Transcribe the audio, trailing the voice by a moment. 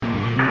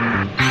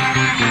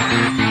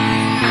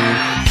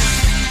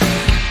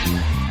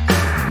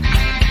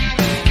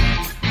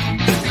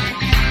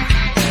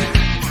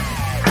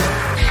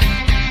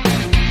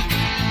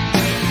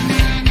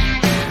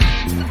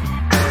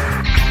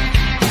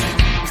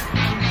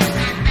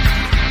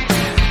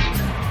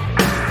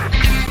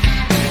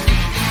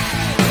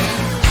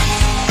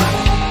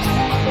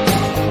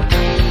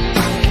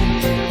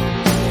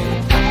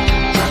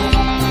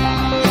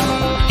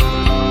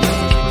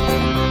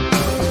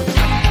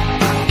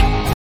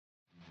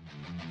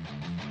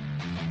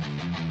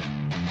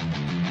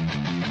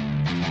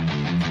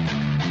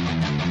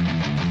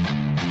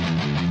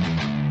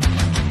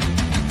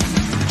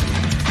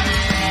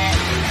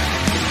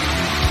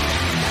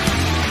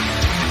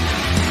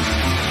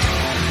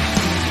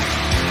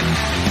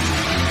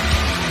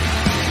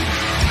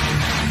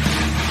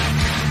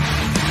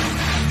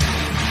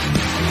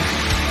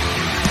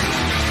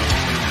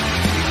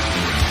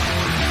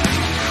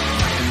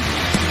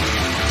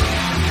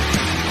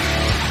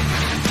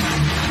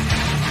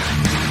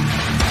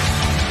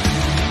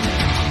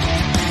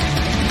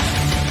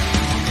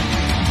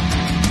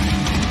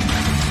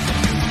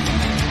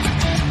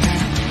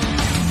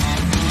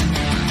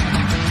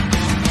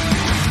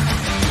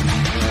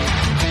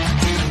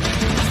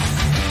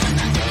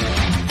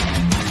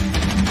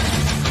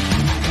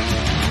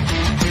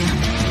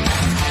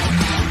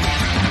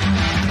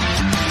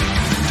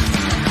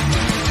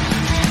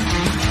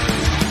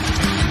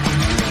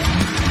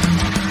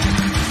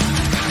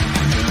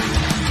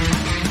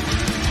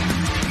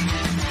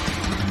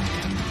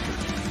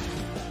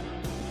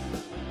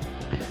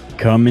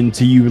Coming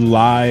to you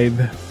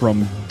live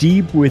from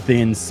deep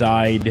within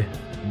inside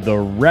the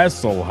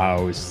Wrestle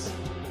House.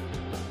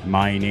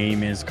 My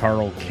name is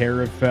Carl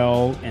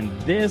Carafel, and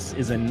this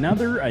is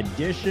another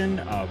edition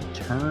of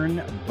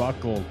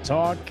Turnbuckle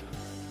Talk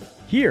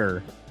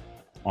here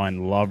on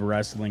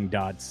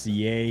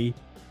lovewrestling.ca,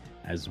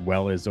 as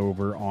well as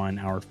over on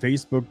our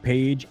Facebook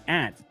page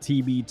at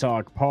TB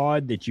Talk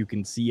Pod that you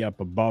can see up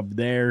above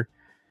there,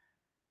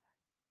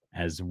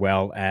 as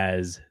well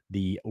as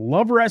the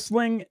Love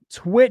Wrestling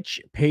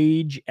Twitch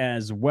page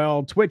as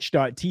well,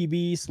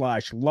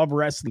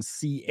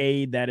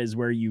 twitch.tv/lovewrestlingca. That is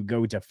where you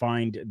go to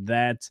find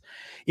that.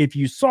 If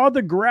you saw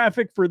the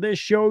graphic for this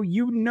show,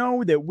 you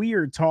know that we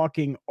are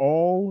talking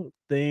all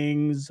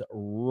things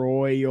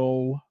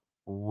Royal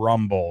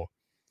Rumble.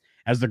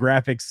 As the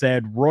graphic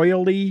said,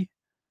 royally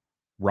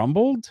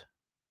rumbled?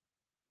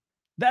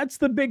 That's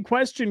the big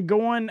question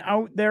going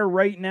out there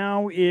right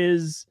now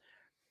is,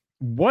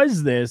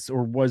 was this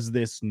or was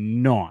this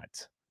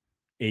not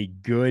a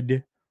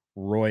good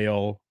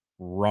Royal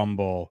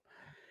Rumble?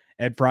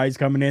 Ed Fry's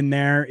coming in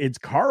there. It's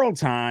Carl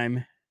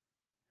time.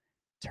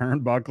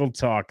 Turnbuckle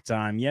talk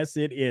time. Yes,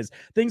 it is.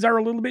 Things are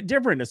a little bit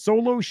different. A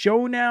solo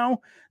show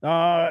now.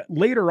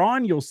 Later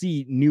on, you'll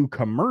see new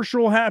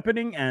commercial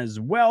happening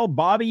as well.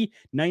 Bobby,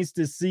 nice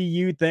to see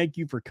you. Thank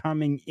you for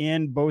coming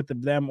in. Both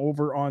of them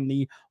over on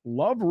the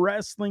Love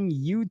Wrestling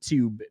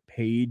YouTube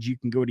page. You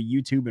can go to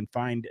YouTube and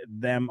find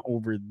them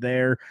over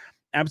there.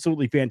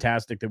 Absolutely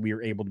fantastic that we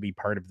are able to be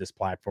part of this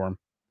platform.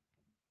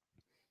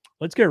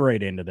 Let's get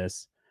right into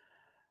this.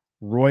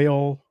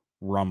 Royal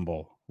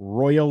Rumble.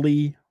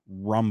 Royally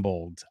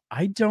rumbled.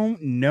 I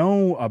don't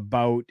know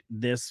about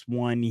this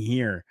one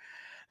here.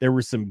 There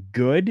were some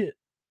good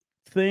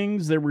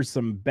things, there were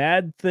some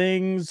bad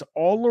things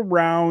all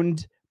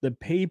around the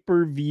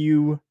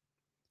pay-per-view,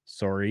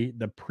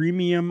 the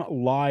premium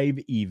live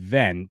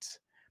event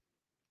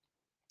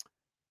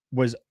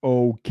was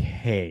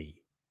okay.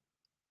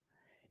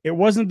 It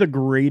wasn't the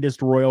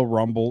greatest Royal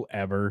Rumble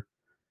ever.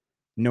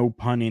 No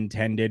pun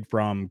intended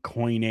from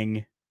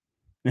coining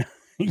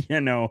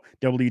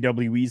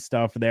WWE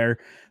stuff there.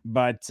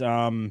 But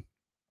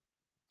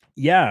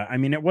yeah, I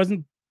mean, it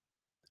wasn't,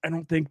 I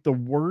don't think, the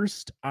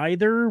worst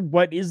either.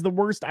 What is the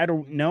worst? I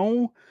don't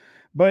know.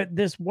 But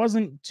this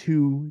wasn't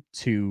too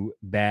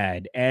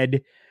bad.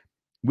 Ed,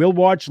 we'll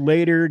watch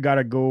later.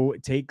 Gotta go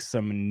take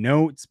some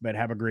notes, but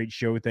have a great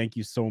show. Thank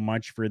you so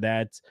much for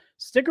that.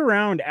 Stick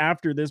around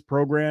after this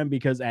program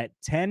because at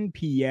 10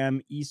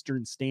 p.m.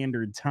 Eastern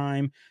Standard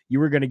Time,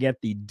 you are going to get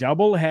the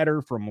double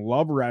header from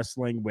Love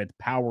Wrestling with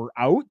Power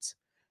Out.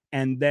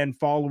 And then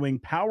following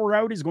Power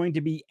Out is going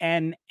to be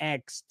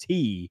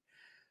NXT.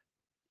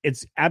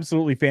 It's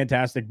absolutely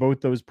fantastic. Both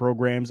those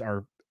programs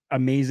are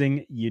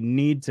amazing. You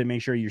need to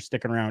make sure you're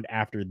sticking around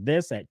after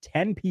this at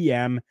 10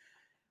 p.m.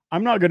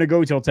 I'm not going to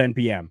go till 10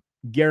 p.m.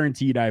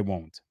 Guaranteed I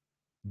won't.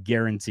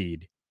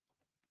 Guaranteed.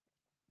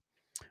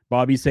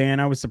 Bobby saying,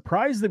 I was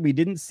surprised that we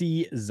didn't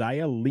see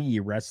Xia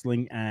Li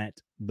wrestling at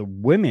the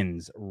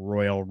Women's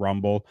Royal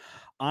Rumble.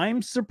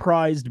 I'm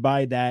surprised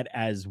by that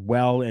as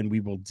well, and we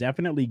will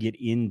definitely get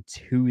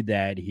into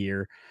that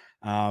here.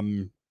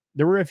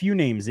 There were a few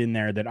names in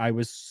there that I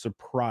was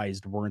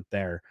surprised weren't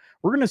there.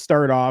 We're going to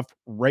start off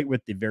right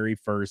with the very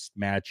first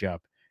matchup.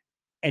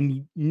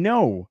 And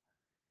no,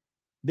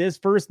 this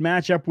first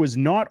matchup was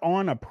not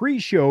on a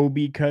pre-show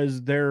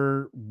because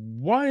there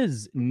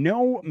was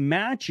no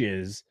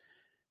matches,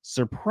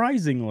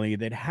 surprisingly,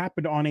 that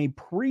happened on a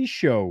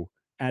pre-show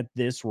at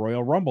this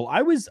Royal Rumble.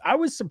 I was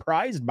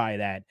surprised by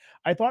that.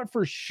 I thought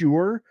for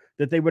sure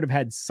that they would have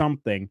had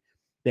something.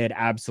 They had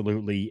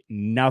absolutely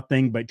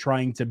nothing but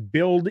trying to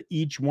build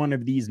each one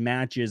of these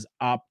matches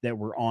up that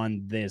were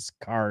on this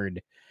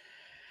card.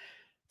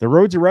 The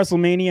road to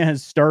WrestleMania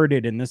has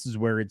started, and this is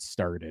where it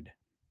started.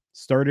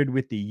 Started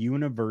with the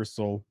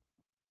Universal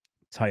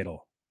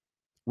title.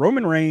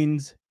 Roman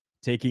Reigns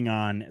taking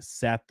on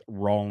Seth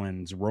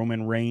Rollins.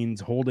 Roman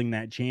Reigns holding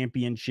that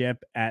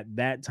championship at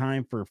that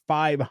time for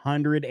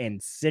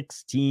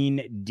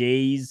 516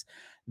 days.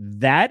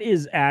 That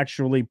is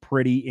actually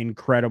pretty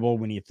incredible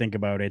when you think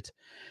about it.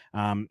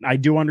 I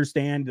do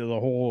understand the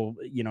whole,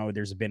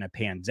 there's been a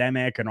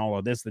pandemic and all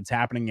of this that's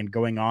happening and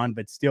going on,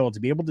 but still to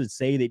be able to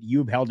say that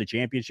you've held a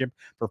championship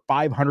for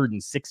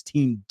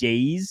 516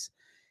 days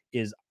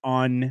is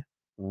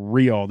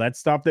unreal. That's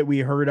stuff that we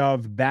heard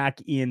of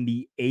back in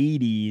the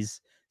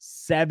 80s,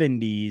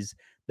 70s.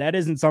 That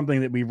isn't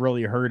something that we've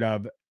really heard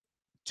of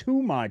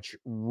too much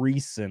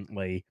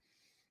recently.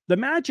 The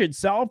match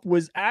itself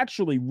was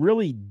actually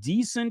really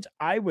decent.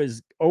 I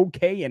was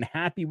okay and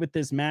happy with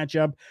this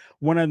matchup.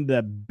 One of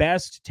the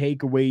best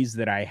takeaways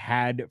that I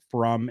had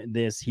from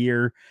this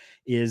here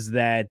is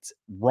that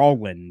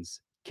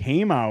Rollins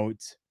came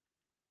out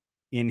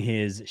in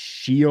his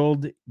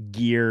Shield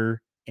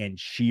gear and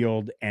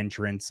Shield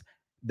entrance.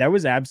 That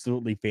was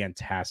absolutely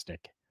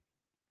fantastic.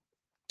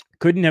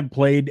 Couldn't have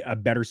played a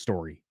better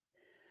story.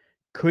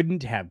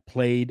 Couldn't have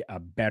played a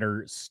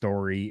better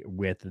story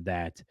with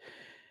that.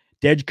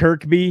 Dej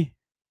Kirkby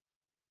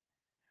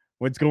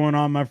What's going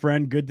on, my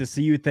friend? Good to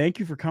see you. Thank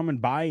you for coming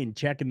by and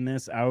checking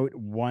this out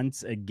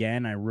once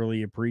again. I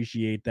really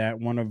appreciate that.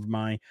 One of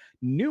my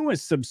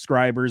newest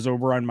subscribers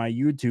over on my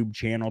YouTube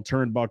channel,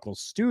 Turnbuckle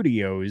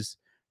Studios.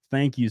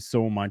 Thank you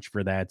so much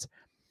for that.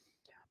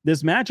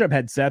 This matchup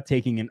had Seth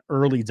taking an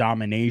early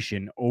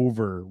domination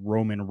over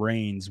Roman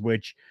Reigns,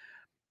 which,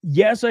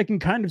 yes, I can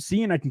kind of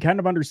see and I can kind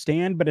of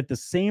understand, but at the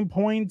same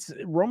point,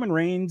 Roman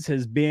Reigns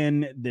has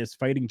been this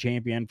fighting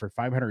champion for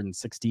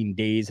 516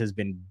 days, has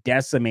been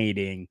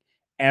decimating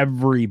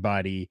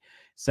everybody.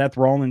 Seth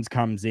Rollins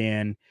comes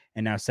in,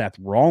 and now Seth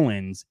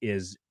Rollins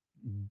is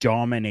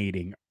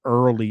dominating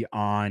early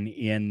on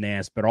in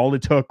this, but all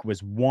it took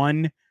was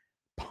one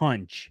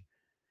punch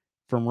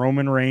from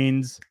Roman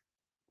Reigns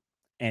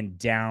and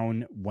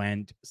down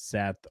went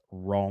Seth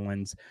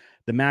Rollins.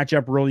 The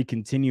matchup really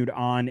continued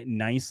on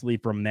nicely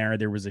from there.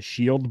 There was a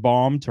shield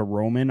bomb to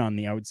Roman on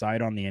the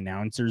outside on the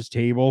announcer's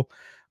table.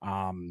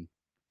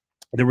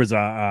 There was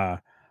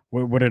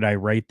what did I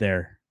write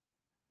there?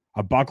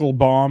 A buckle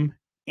bomb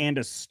and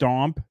a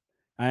stomp.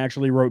 I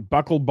actually wrote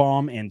buckle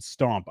bomb and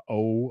stomp.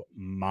 Oh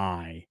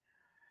my.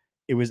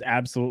 It was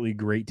absolutely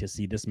great to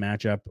see. This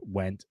matchup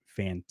went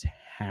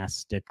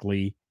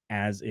fantastically,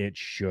 as it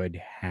should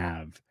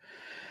have.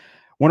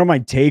 One of my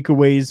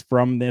takeaways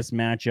from this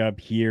matchup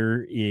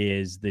here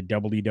is the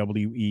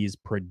WWE's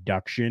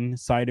production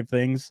side of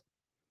things.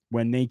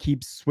 When they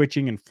keep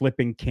switching and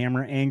flipping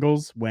camera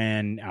angles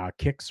when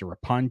kicks or a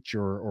punch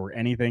or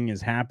anything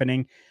is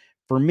happening,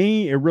 for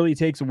me, it really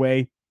takes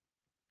away.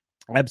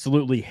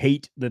 Absolutely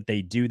hate that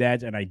they do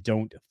that, and I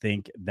don't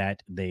think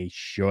that they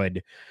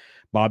should.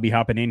 Bobby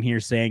hopping in here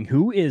saying,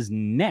 who is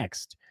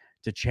next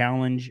to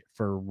challenge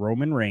for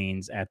Roman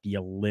Reigns at the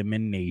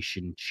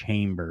Elimination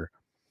Chamber?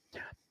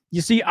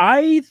 You see,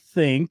 I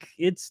think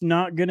it's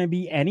not going to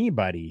be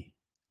anybody.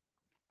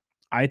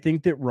 I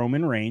think that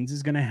Roman Reigns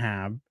is going to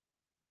have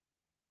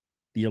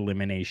the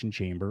Elimination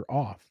Chamber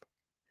off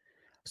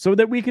so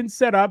that we can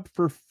set up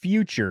for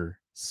future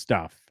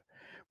stuff.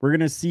 We're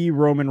going to see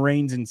Roman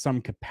Reigns in some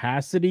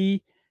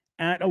capacity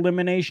at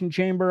Elimination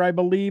Chamber, I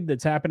believe,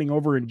 that's happening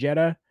over in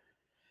Jeddah.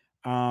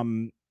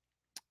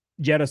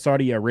 Jeddah,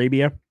 Saudi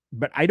Arabia.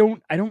 But I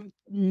don't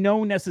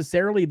know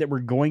necessarily that we're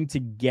going to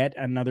get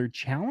another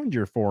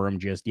challenger for him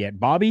just yet.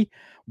 Bobby,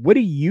 what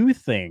do you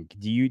think?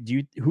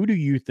 Who do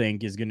you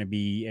think is going to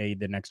be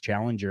the next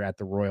challenger at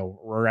the Royal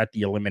or at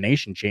the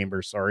Elimination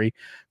Chamber,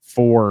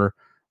 for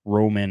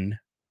Roman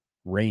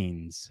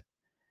Reigns?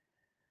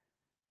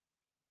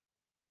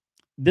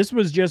 This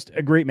was just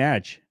a great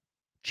match.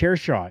 Chair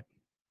shots.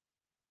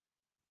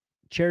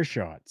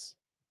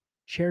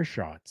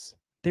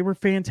 They were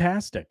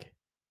fantastic.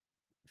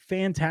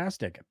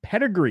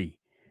 Pedigree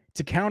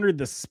to counter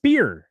the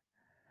spear.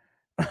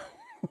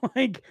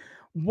 Like,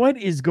 what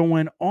is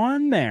going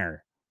on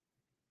there?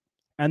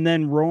 And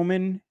then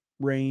Roman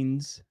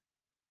Reigns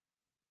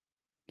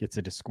gets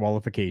a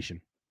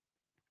disqualification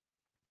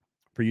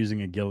for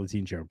using a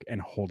guillotine choke and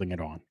holding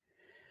it on.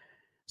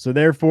 So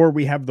therefore,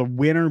 we have the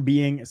winner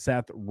being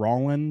Seth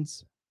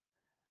Rollins,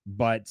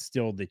 but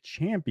still the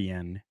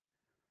champion,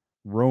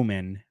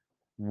 Roman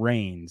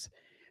Reigns.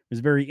 It was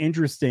very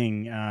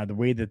interesting the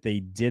way that they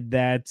did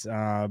that.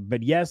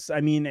 But yes,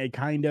 I mean, it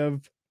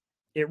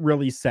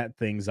really set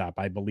things up.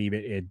 I believe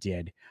it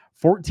did.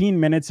 14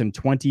 minutes and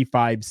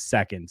 25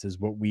 seconds is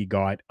what we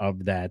got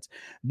of that.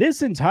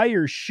 This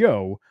entire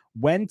show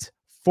went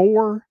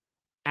 4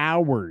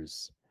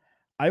 hours.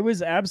 I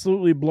was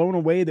absolutely blown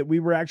away that we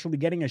were actually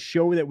getting a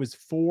show that was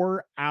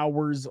 4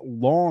 hours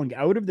long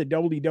out of the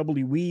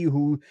WWE,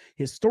 who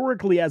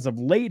historically, as of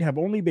late, have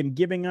only been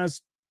giving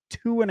us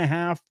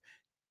 2.5,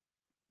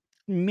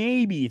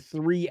 maybe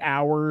 3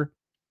 hour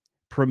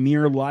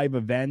premiere live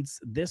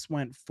events. This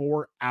went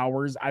 4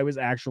 hours. I was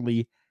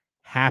actually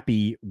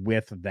happy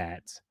with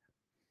that.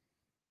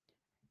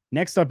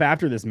 Next up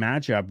after this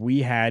matchup,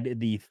 we had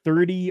the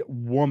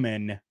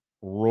 30-woman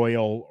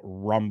Royal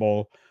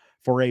Rumble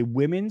for a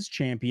women's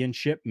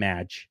championship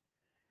match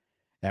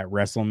at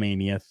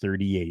WrestleMania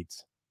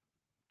 38.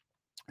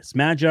 This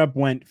matchup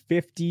went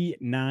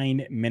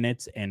 59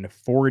 minutes and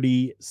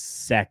 40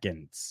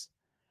 seconds.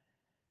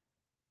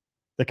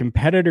 The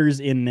competitors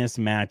in this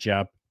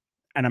matchup,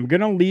 and I'm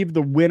going to leave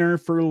the winner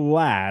for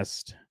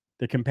last.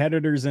 The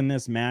competitors in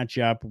this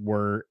matchup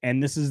were,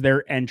 and this is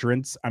their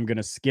entrance. I'm going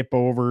to skip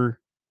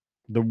over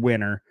the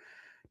winner.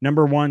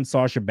 Number 1,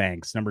 Sasha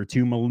Banks. Number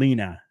 2,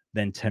 Melina.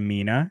 Then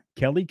Tamina,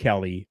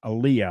 Kelly,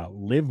 Aaliyah,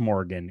 Liv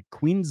Morgan,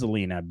 Queen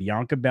Zelina,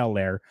 Bianca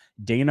Belair,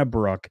 Dana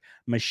Brooke,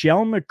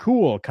 Michelle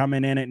McCool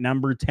coming in at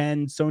number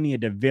 10, Sonya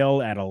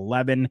Deville at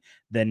 11,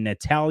 then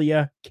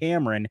Natalia,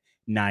 Cameron,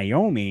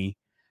 Naomi,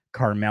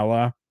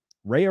 Carmella,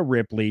 Rhea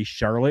Ripley,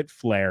 Charlotte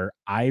Flair,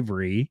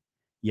 Ivory.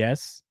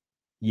 Yes,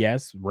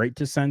 right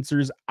to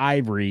censors.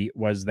 Ivory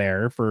was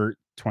there for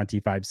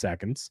 25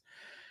 seconds.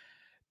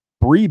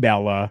 Brie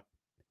Bella,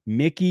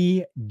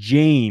 Mickie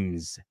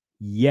James.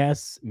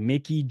 Yes,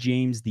 Mickie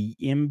James, the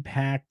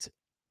Impact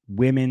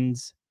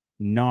Women's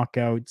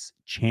Knockouts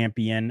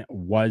champion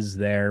was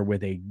there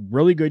with a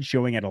really good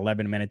showing at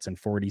 11 minutes and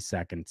 40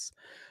 seconds.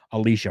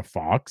 Alicia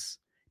Fox,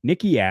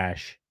 Nikki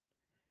Ash,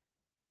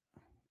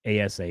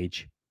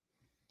 ASH,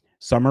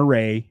 Summer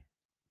Rae,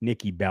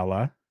 Nikki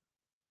Bella,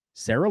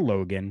 Sarah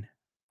Logan,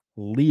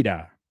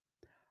 Lita,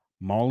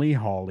 Molly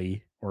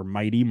Holly, or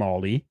Mighty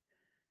Molly.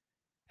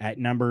 At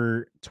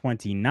number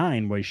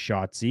 29 was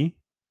Shotzi.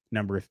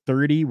 Number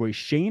 30 was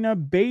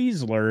Shayna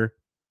Baszler.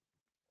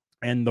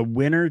 And the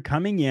winner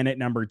coming in at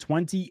number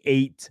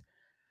 28,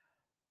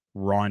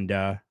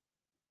 Ronda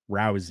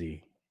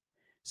Rousey.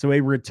 So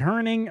a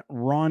returning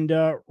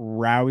Ronda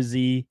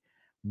Rousey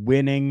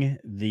winning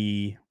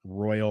the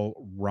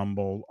Royal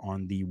Rumble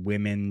on the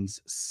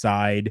women's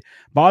side.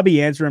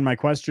 Bobby answering my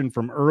question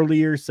from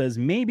earlier says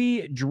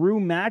maybe Drew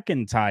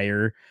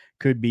McIntyre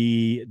could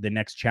be the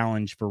next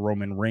challenge for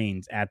Roman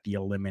Reigns at the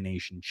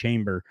Elimination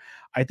Chamber.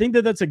 I think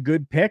that that's a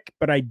good pick,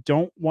 but I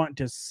don't want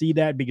to see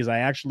that because I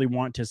actually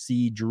want to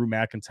see Drew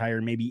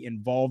McIntyre maybe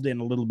involved in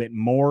a little bit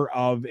more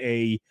of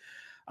a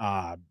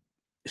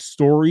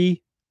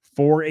story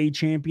for a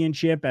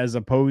championship as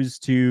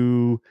opposed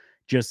to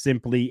just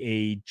simply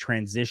a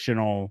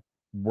transitional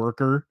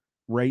worker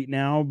right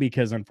now,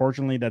 because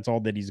unfortunately that's all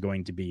that he's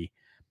going to be.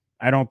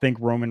 I don't think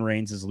Roman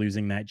Reigns is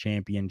losing that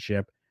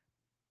championship.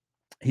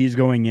 He's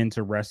going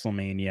into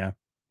WrestleMania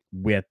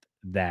with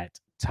that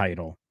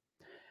title.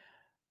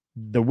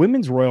 The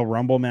Women's Royal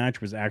Rumble match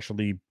was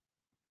actually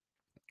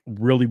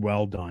really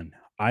well done.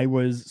 I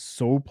was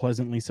so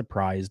pleasantly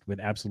surprised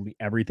with absolutely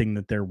everything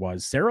that there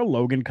was. Sarah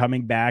Logan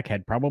coming back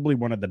had probably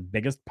one of the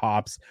biggest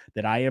pops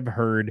that I have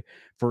heard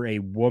for a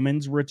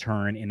woman's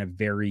return in a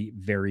very,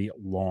 very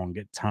long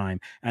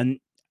time. And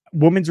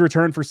woman's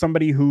return for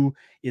somebody who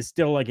is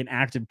still like an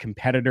active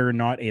competitor,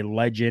 not a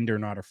legend or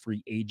not a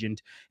free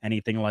agent,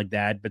 anything like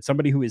that, but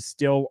somebody who is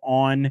still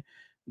on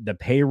the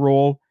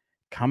payroll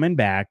coming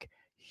back.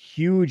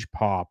 Huge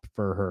pop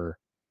for her.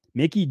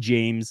 Mickie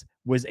James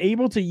was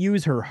able to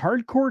use her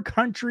hardcore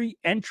country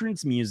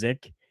entrance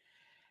music,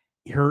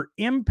 her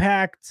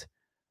Impact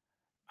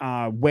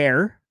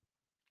wear,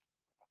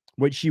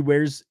 what she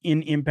wears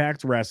in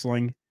Impact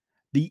Wrestling,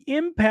 the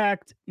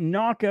Impact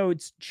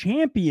Knockouts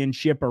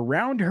Championship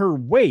around her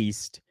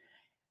waist,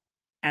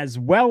 as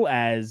well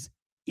as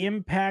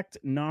Impact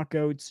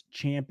Knockouts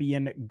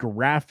Champion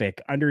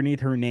graphic underneath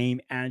her name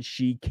as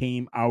she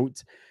came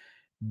out.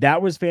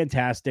 That was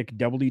fantastic.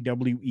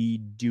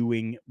 WWE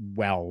doing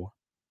well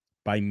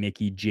by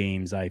Mickie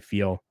James, I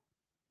feel.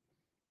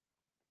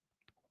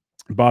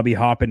 Bobby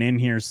hopping in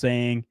here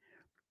saying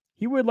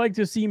he would like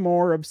to see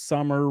more of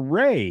Summer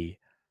Rae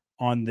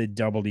on the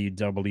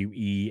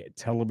WWE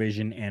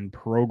television and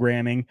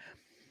programming.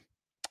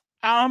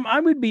 I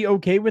would be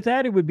okay with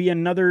that. It would be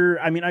another.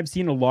 I mean, I've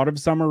seen a lot of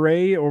Summer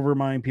Rae over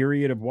my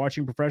period of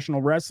watching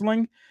professional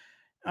wrestling.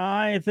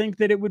 I think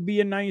that it would be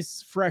a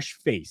nice, fresh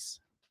face.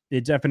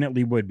 It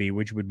definitely would be,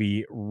 which would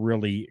be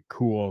really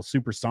cool.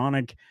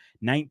 Supersonic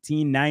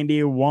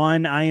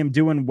 1991. I am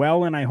doing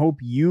well, and I hope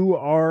you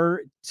are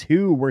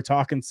too. We're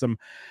talking some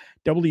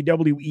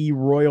WWE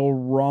Royal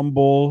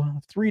Rumble,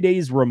 3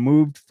 days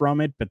removed from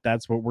it, but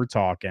that's what we're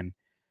talking.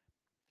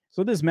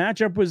 So this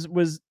matchup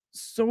was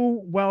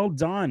so well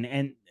done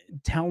and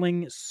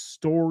telling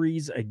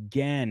stories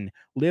again.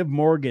 Liv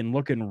Morgan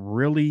looking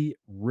really,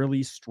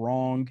 really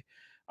strong.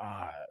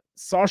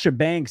 Sasha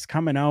Banks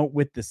coming out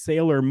with the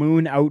Sailor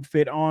Moon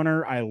outfit on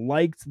her. I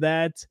liked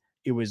that.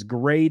 It was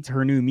great.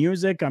 Her new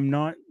music, I'm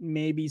not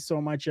maybe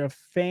so much a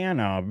fan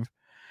of.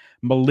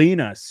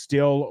 Melina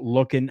still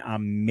looking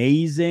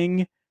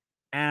amazing.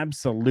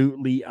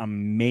 Absolutely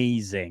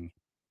amazing.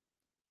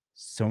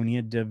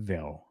 Sonya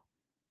Deville.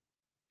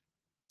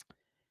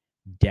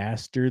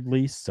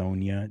 Dastardly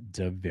Sonya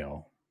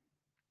Deville.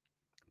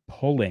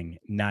 Pulling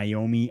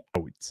Naomi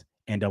out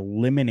and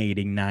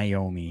eliminating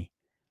Naomi.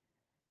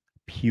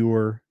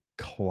 Pure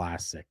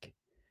classic.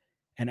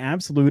 An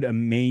absolute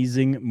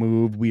amazing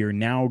move. We are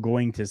now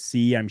going to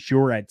see, I'm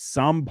sure at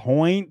some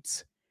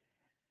point,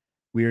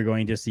 we are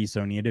going to see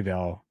Sonya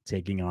Deville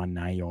taking on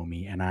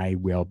Naomi, and I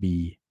will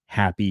be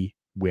happy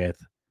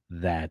with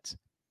that.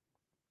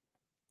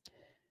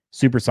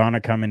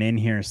 Supersonic coming in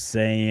here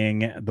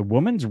saying the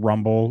Women's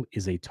Rumble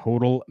is a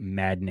total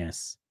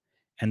madness,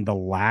 and the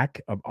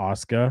lack of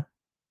Asuka,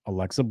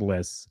 Alexa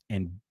Bliss,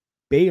 and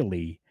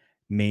Bayley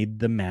made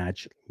the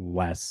match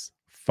less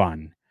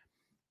fun.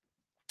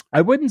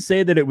 I wouldn't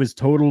say that it was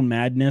total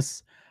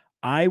madness.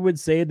 I would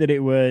say that it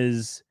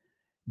was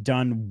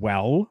done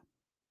well.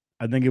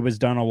 I think it was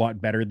done a lot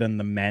better than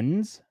the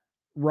men's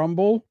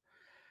Rumble.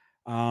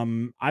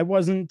 I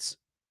wasn't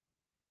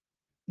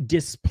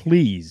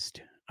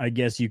displeased, I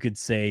guess you could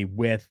say,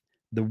 with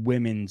the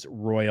women's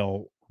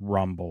Royal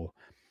Rumble.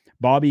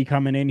 Bobby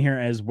coming in here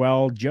as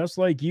well, just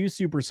like you,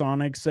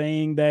 Supersonic,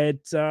 saying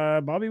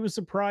that Bobby was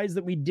surprised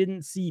that we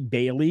didn't see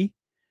Bayley,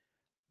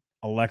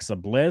 Alexa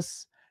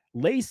Bliss,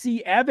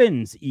 Lacey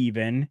Evans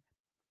even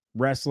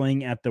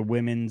wrestling at the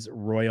Women's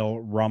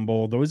Royal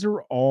Rumble. Those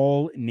are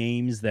all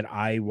names that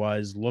I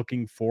was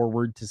looking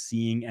forward to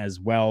seeing as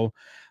well.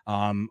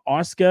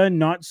 Asuka,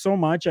 not so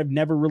much. I've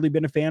never really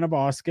been a fan of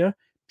Asuka.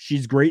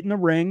 She's great in the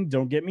ring,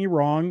 don't get me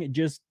wrong.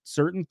 Just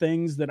certain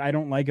things that I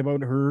don't like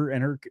about her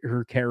and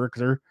her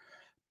character.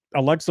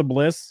 Alexa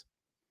Bliss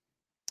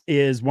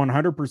is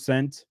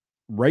 100%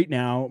 right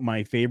now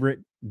my favorite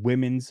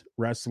women's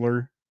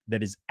wrestler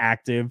that is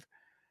active.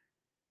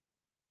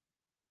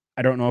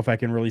 I don't know if I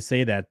can really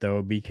say that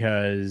though,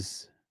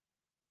 because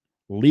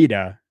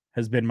Lita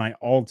has been my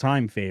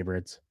all-time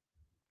favorite.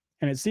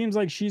 And it seems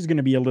like she's going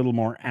to be a little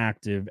more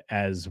active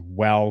as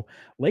well.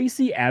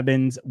 Lacey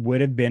Evans would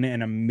have been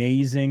an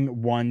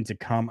amazing one to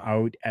come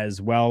out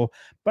as well,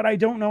 but I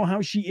don't know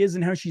how she is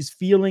and how she's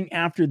feeling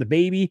after the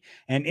baby.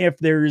 And if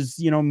there's,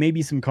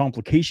 maybe some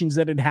complications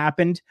that had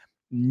happened,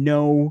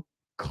 no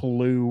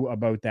clue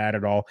about that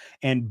at all.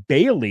 And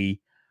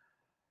Bailey,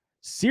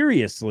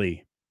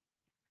 seriously,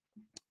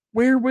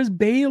 where was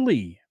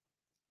Bailey?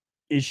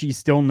 Is she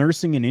still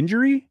nursing an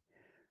injury?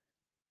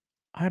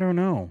 I don't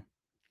know.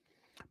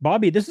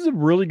 Bobby, this is a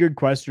really good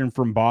question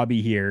from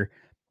Bobby here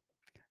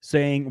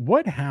saying,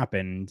 what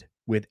happened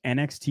with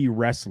NXT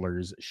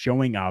wrestlers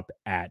showing up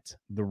at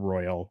the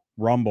Royal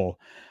Rumble?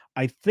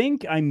 I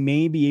think I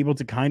may be able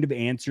to kind of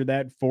answer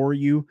that for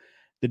you.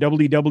 The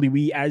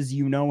WWE, as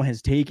you know,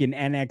 has taken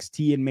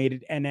NXT and made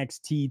it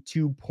NXT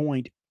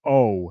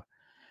 2.0.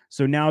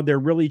 So now they're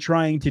really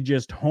trying to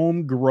just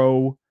home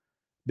grow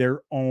their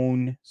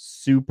own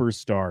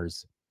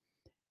superstars.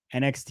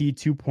 NXT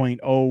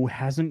 2.0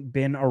 hasn't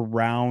been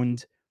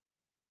around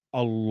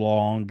a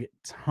long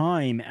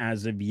time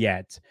as of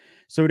yet.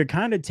 So to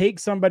kind of take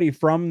somebody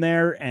from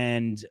there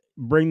and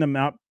bring them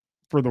up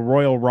for the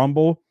Royal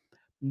Rumble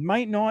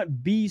might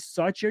not be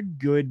such a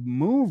good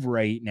move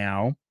right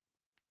now.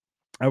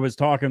 I was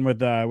talking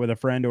with a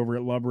friend over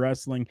at Love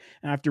Wrestling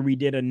after we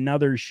did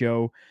another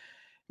show.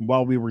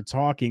 While we were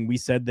talking, we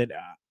said that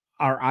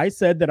I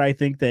said that I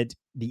think that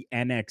the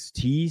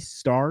NXT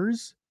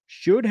stars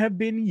should have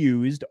been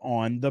used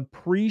on the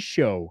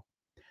pre-show.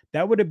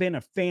 That would have been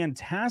a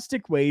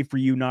fantastic way for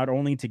you not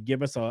only to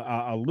give us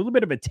a little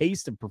bit of a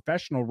taste of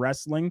professional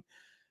wrestling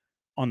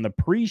on the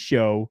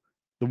pre-show,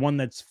 the one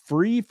that's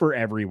free for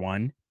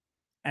everyone,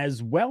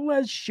 as well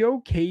as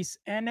showcase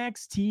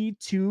NXT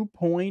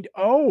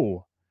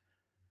 2.0.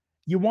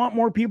 You want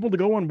more people to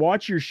go and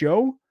watch your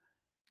show?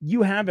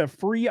 You have a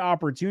free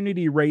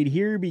opportunity right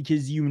here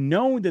because you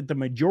know that the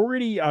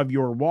majority of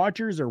your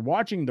watchers are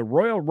watching the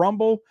Royal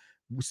Rumble,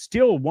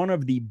 still one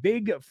of the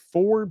big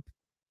four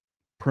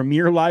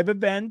premier live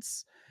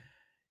events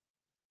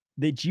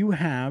that you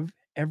have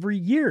every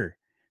year.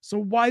 So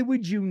why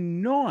would you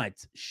not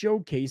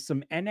showcase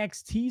some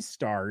NXT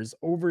stars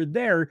over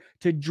there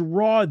to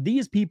draw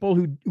these people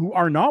who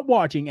are not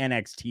watching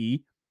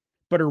NXT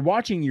but are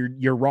watching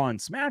your Raw and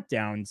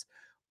SmackDowns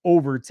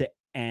over to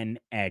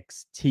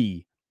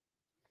NXT?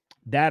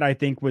 That I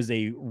think was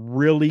a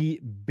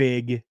really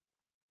big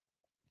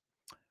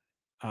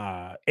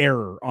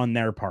error on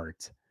their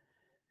part.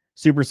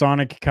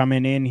 Supersonic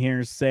coming in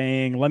here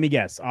saying, let me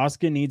guess,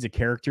 Asuka needs a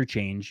character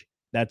change.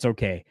 That's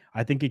okay.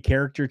 I think a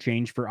character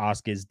change for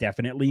Asuka is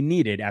definitely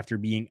needed after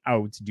being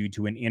out due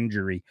to an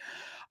injury.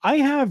 I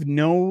have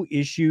no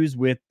issues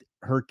with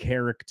her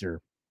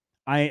character.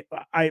 I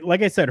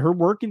like I said, her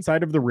work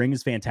inside of the ring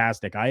is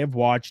fantastic. I have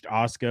watched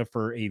Asuka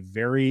for a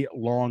very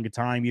long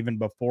time, even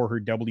before her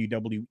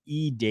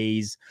WWE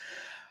days.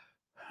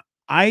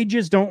 I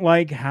just don't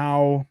like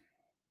how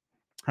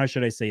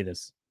should I say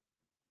this?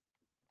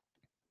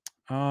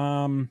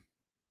 Um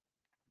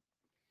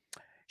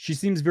She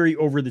seems very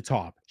over the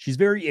top. She's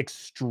very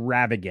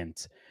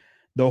extravagant.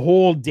 The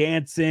whole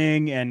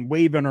dancing and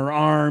waving her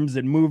arms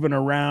and moving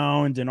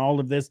around and all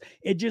of this,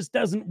 it just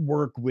doesn't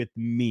work with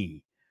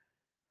me.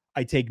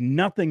 I take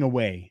nothing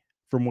away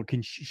from what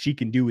she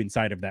can do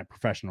inside of that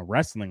professional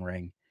wrestling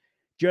ring.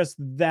 Just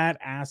that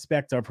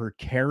aspect of her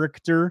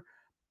character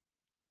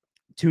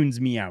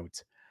tunes me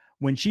out.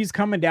 When she's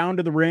coming down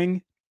to the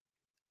ring,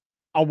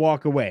 I'll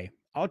walk away.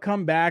 I'll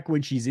come back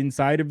when she's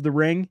inside of the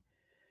ring.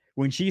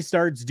 When she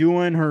starts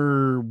doing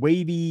her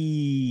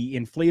wavy,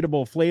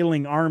 inflatable,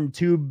 flailing arm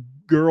tube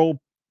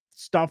girl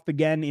stuff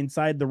again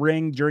inside the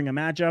ring during a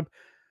matchup,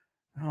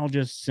 I'll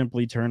just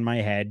simply turn my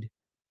head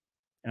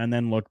and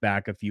then look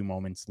back a few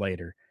moments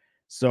later.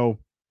 So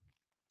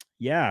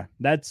yeah,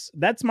 that's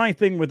my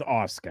thing with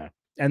Asuka.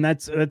 And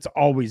that's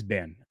always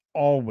been.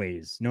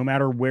 Always, no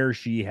matter where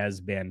she has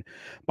been.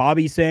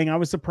 Bobby saying, I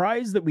was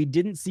surprised that we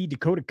didn't see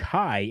Dakota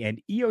Kai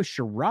and Io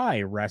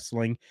Shirai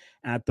wrestling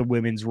at the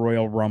Women's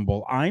Royal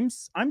Rumble. I'm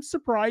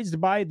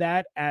surprised by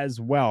that as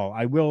well.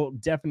 I will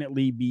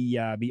definitely be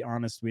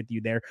honest with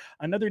you there.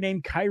 Another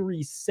name,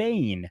 Kairi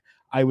Sane.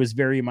 I was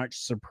very much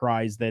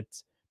surprised that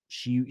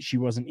she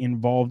wasn't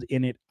involved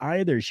in it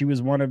either. She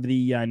was one of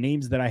the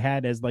names that I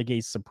had as like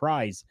a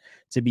surprise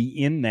to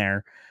be in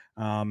there.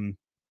 I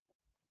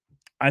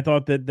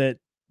thought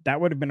that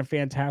would have been a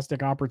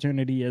fantastic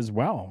opportunity as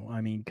well.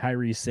 I mean,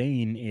 Kairi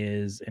Sane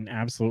is an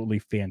absolutely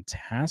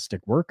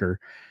fantastic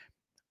worker.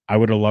 I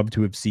would have loved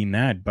to have seen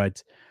that,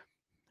 but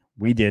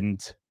we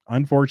didn't,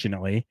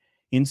 unfortunately.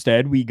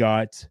 Instead, we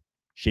got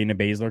Shayna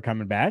Baszler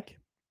coming back,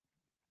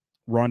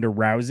 Ronda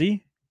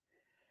Rousey,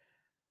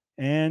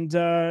 and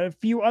a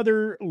few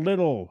other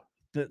little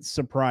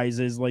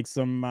surprises, like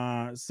some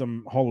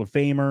Hall of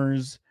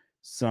Famers,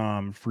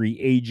 some free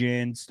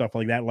agents, stuff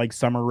like that, like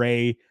Summer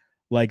Rae,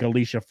 like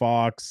Alicia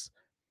Fox,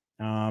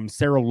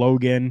 Sarah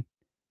Logan.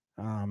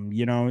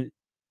 You know,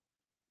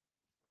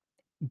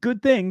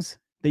 good things.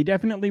 They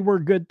definitely were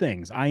good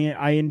things.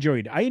 I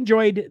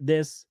enjoyed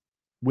this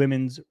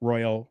women's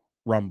Royal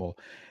Rumble.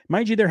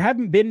 Mind you, there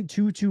haven't been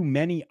too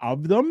many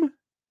of them,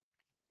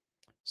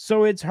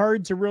 so it's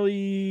hard to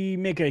really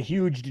make a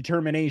huge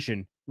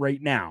determination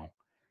right now.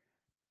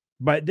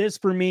 But this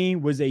for me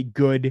was a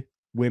good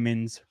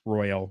women's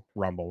Royal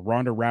Rumble.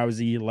 Ronda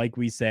Rousey, like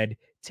we said,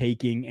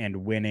 taking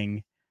and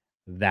winning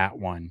that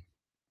one.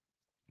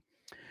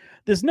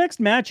 This next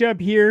matchup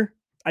here,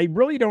 I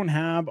really don't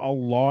have a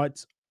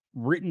lot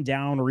written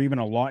down or even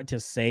a lot to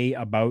say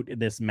about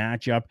this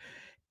matchup,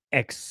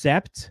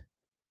 except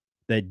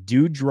that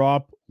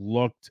Dewdrop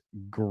looked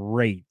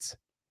great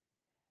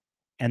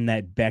and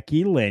that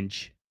Becky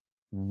Lynch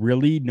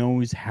really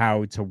knows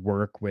how to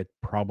work with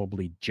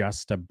probably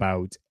just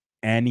about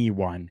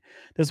anyone.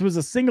 This was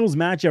a singles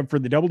matchup for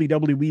the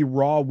WWE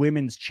Raw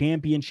Women's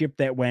Championship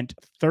that went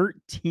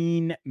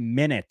 13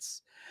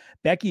 minutes.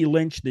 Becky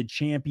Lynch, the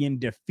champion,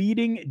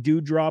 defeating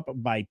Dewdrop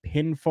by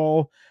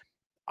pinfall.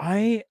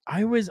 I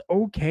was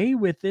okay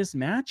with this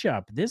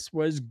matchup. This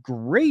was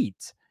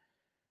great.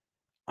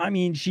 I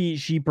mean,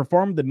 she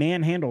performed the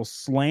manhandle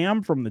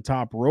slam from the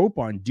top rope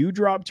on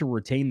Dewdrop to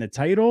retain the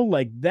title.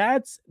 Like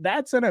that's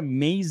an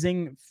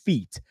amazing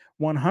feat,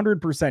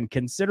 100%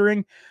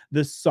 considering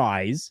the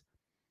size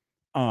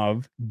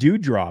of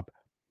Dewdrop.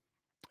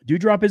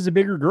 Dewdrop is a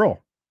bigger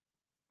girl.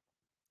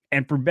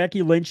 And for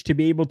Becky Lynch to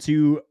be able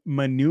to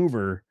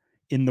maneuver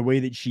in the way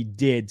that she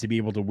did to be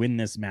able to win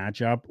this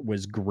matchup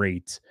was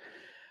great.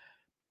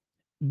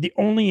 The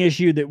only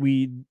issue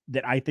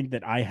that I think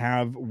that I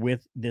have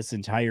with this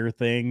entire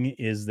thing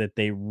is that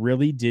they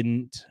really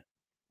didn't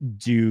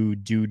do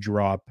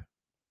Dewdrop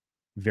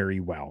very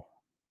well.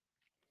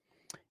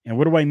 And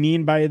what do I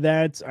mean by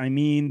that? I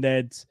mean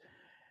that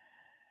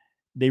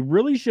they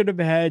really should have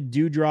had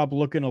Dewdrop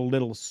looking a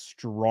little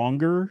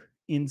stronger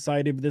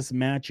inside of this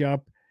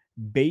matchup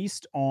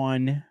based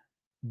on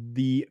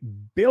the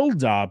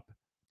build-up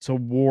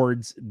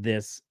towards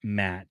this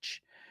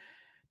match.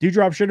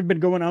 Dewdrop should have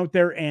been going out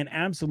there and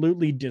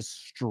absolutely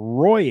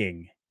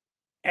destroying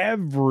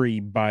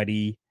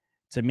everybody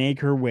to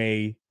make her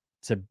way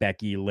to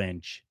Becky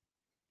Lynch.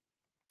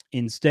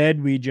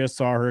 Instead, we just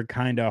saw her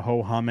kind of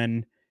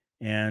ho-humming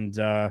and,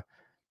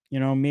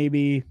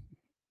 maybe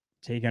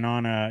taking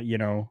on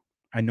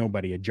a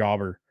nobody, a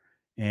jobber,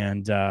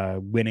 and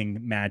winning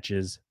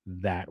matches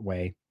that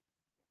way.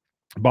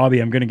 Bobby,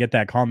 I'm going to get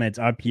that comment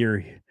up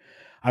here.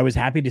 I was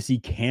happy to see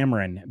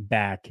Cameron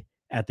back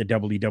at the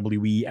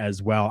WWE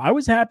as well. I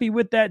was happy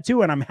with that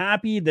too. And I'm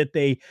happy that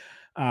they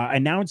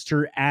announced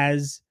her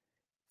as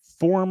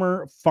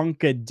former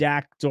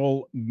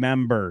Funkadactyl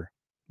member.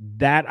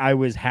 That I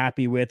was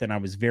happy with, and I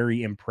was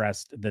very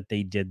impressed that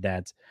they did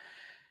that.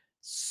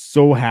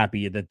 So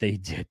happy that they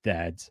did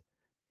that.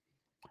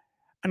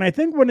 And I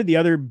think one of the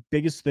other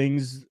biggest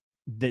things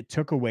that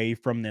took away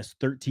from this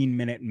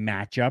 13-minute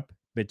matchup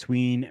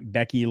between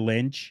Becky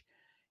Lynch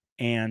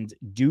and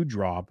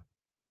Dewdrop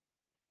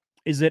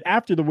is that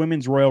after the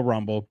Women's Royal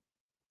Rumble,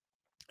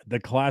 the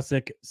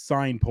classic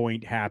sign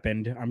point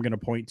happened. I'm going to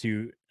point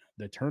to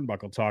the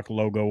Turnbuckle Talk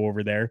logo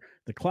over there.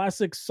 The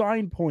classic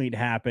sign point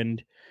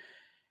happened,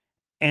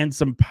 and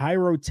some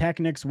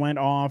pyrotechnics went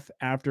off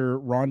after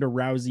Ronda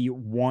Rousey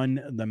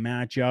won the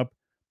matchup,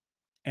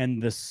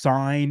 and the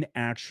sign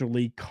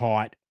actually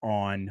caught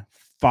on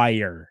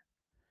fire.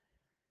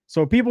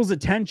 So people's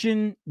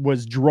attention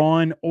was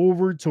drawn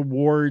over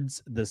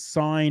towards the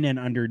sign and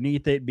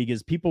underneath it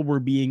because people were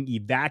being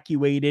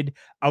evacuated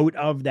out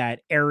of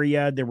that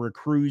area. There were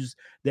crews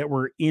that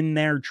were in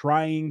there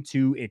trying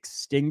to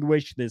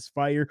extinguish this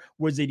fire.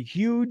 Was it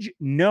huge?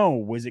 No.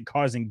 Was it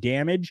causing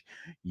damage?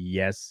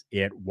 Yes,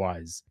 it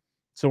was.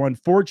 So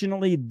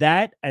unfortunately,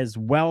 that as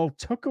well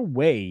took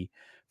away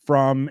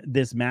from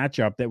this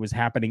matchup that was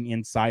happening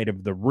inside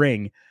of the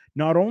ring,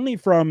 not only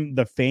from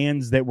the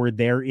fans that were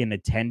there in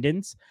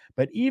attendance,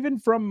 but even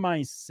from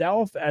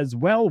myself as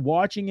well,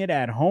 watching it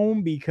at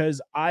home,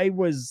 because I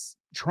was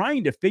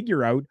trying to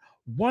figure out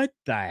what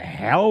the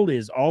hell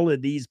is all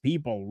of these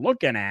people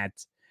looking at.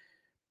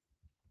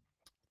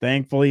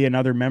 Thankfully,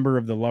 another member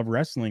of the Love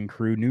Wrestling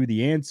crew knew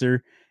the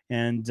answer.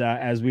 And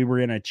as we were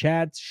in a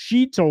chat,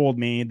 she told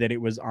me that it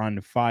was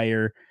on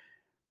fire.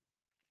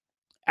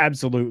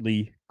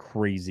 Absolutely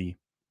crazy.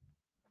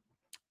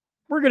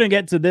 We're going to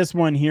get to this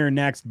one here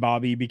next,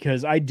 Bobby,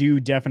 because I do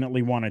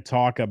definitely want to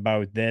talk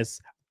about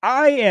this.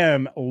 I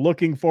am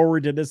looking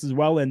forward to this as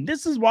well. And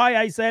this is why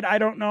I said I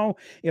don't know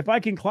if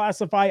I can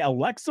classify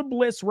Alexa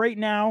Bliss right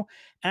now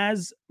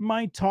as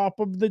my top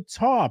of the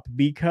top,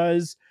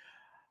 because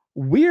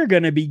we're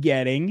going to be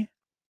getting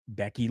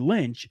Becky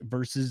Lynch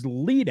versus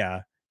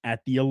Lita at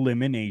the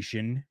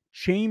Elimination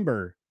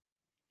Chamber.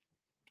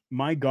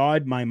 My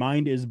God, my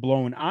mind is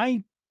blown.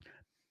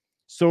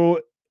 So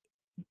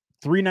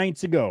 3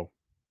 nights ago,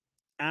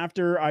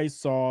 after I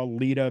saw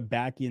Lita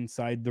back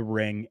inside the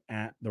ring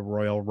at the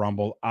Royal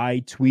Rumble, I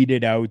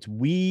tweeted out,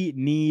 "We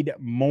need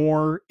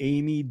more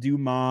Amy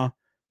Dumas,"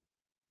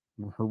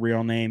 her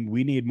real name.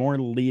 "We need more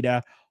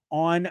Lita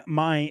on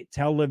my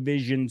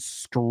television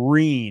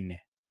screen."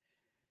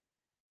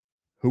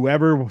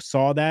 Whoever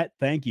saw that,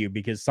 thank you,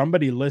 because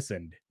somebody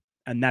listened.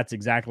 And that's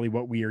exactly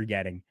what we are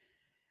getting.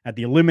 At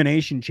the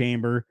Elimination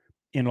Chamber,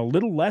 in a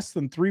little less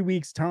than 3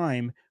 weeks'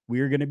 time, we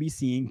are going to be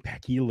seeing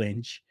Becky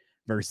Lynch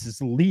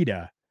versus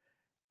Lita.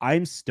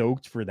 I'm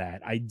stoked for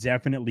that. I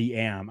definitely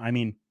am. I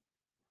mean,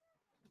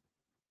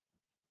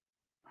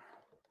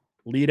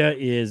 Lita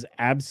is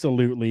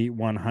absolutely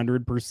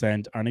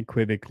 100%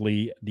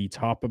 unequivocally the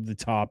top of the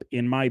top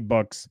in my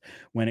books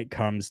when it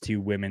comes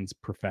to women's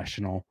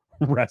professional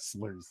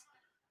wrestlers.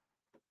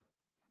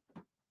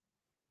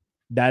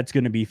 That's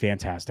going to be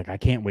fantastic. I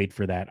can't wait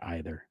for that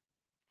either.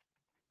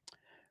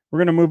 We're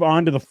going to move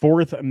on to the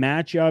fourth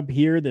matchup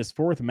here. This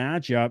fourth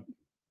matchup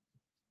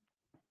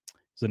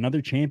is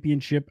another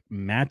championship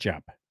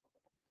matchup.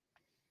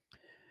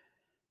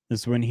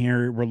 This one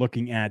here, we're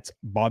looking at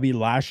Bobby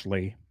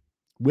Lashley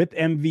with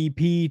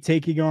MVP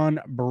taking on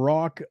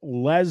Brock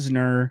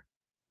Lesnar,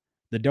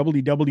 the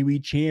WWE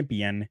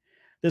champion.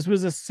 This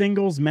was a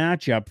singles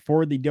matchup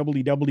for the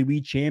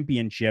WWE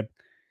championship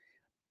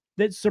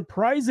that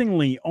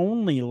surprisingly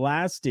only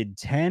lasted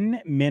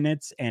 10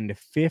 minutes and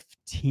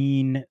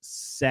 15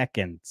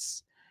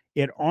 seconds.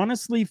 It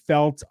honestly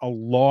felt a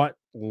lot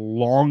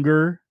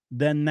longer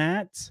than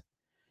that,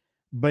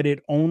 but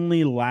it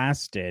only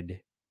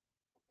lasted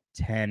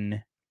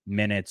 10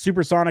 minutes.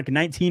 Supersonic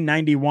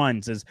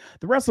 1991 says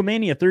the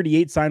WrestleMania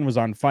 38 sign was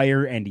on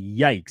fire, and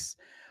yikes.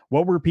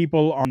 What were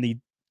people on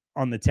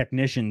the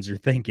technicians are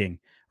thinking?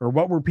 Or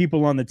what were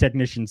people on the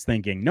technicians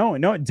thinking? No,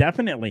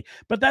 definitely.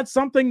 But that's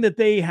something that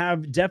they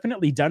have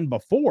definitely done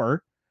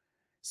before.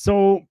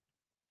 So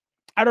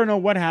I don't know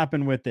what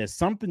happened with this.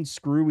 Something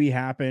screwy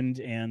happened,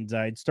 and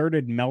it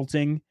started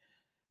melting.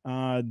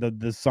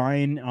 The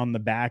sign on the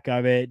back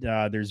of it.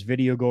 There's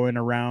video going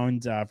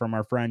around from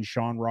our friend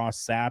Sean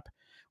Ross Sapp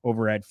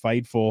over at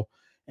Fightful.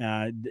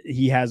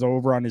 He has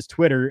over on his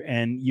Twitter,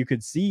 and you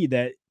could see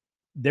that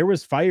there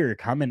was fire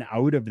coming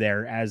out of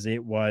there as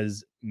it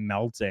was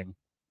melting.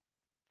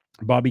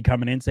 Bobby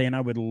coming in saying,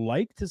 "I would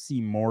like to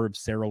see more of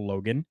Sarah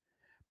Logan."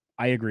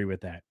 I agree with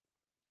that.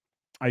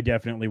 I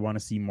definitely want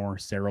to see more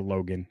Sarah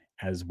Logan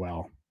as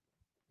well.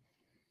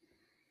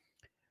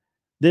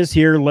 This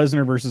here,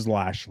 Lesnar versus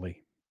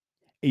Lashley.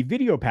 A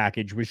video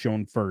package was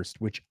shown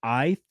first, which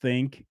I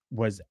think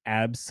was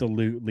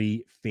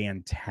absolutely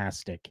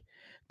fantastic.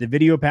 The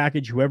video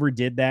package, whoever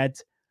did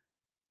that,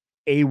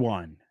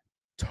 A1,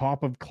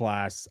 top of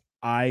class.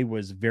 I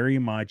was very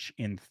much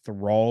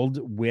enthralled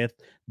with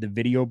the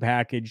video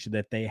package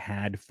that they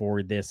had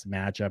for this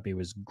matchup. It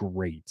was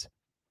great.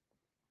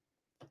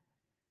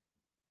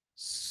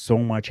 So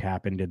much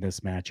happened in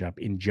this matchup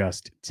in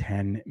just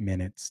 10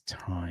 minutes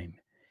time.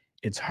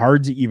 It's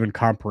hard to even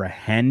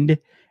comprehend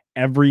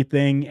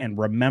everything and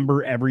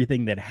remember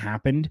everything that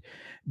happened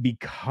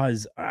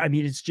because, I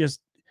mean, it's just,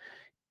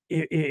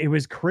 it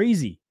was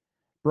crazy.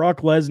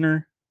 Brock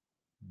Lesnar,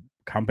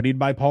 accompanied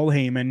by Paul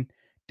Heyman,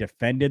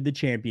 defended the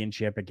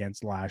championship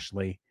against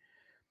Lashley.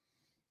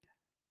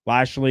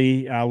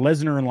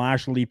 Lesnar and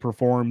Lashley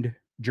performed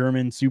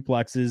German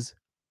suplexes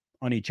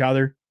on each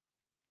other.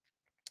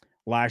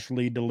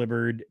 Lashley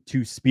delivered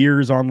 2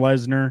 spears on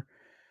Lesnar.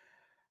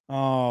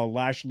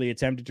 Lashley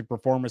attempted to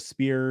perform a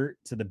spear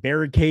to the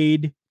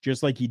barricade,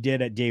 just like he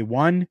did at day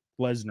 1.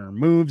 Lesnar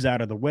moves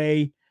out of the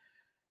way.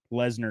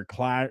 Lesnar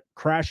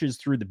crashes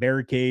through the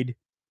barricade.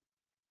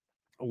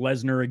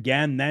 Lesnar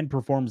again then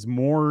performs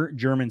more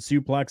German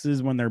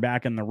suplexes when they're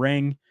back in the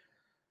ring.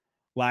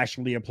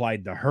 Lashley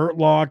applied the hurt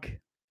lock.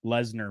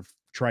 Lesnar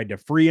tried to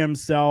free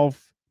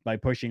himself by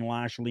pushing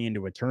Lashley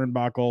into a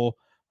turnbuckle,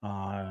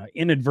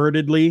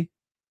 inadvertently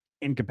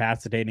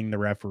incapacitating the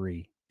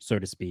referee, so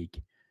to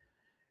speak.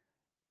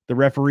 The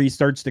referee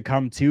starts to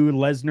come to.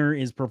 Lesnar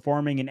is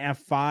performing an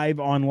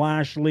F5 on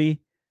Lashley,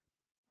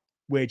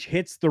 which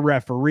hits the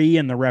referee,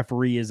 and the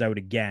referee is out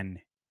again.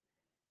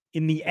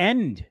 In the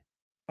end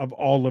of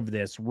all of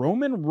this,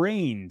 Roman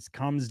Reigns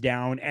comes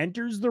down,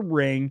 enters the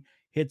ring,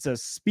 hits a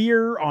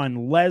spear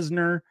on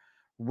Lesnar.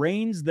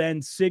 Reigns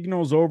then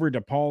signals over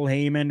to Paul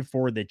Heyman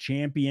for the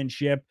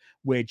championship,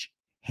 which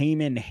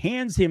Heyman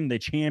hands him the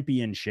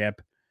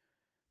championship.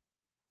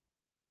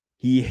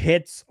 He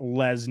hits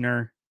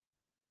Lesnar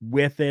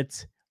with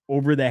it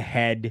over the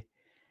head.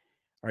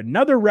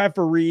 Another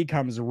referee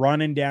comes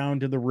running down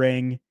to the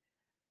ring,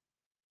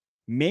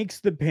 makes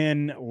the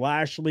pin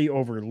Lashley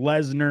over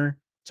Lesnar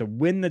to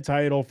win the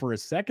title for a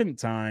second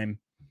time.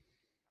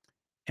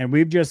 And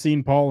we've just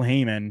seen Paul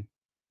Heyman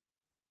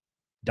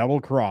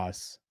double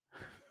cross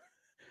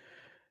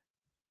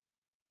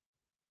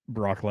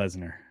Brock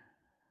Lesnar.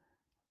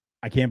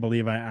 I can't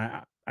believe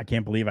I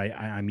can't believe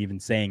I'm even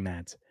saying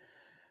that.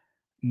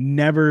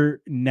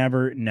 Never,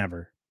 never,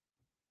 never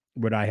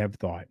would I have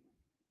thought.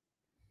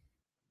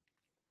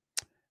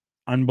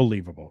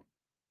 Unbelievable.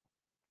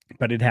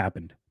 But it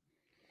happened.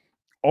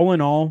 All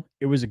in all,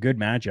 it was a good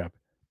matchup.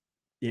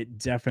 It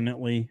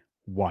definitely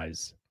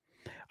was.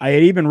 I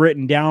had even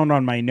written down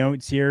on my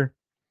notes here,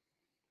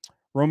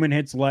 Roman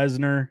hits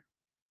Lesnar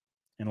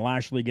and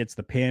Lashley gets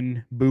the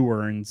pin. Boo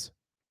earns.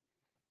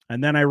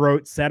 And then I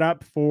wrote set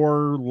up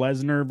for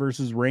Lesnar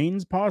versus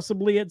Reigns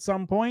possibly at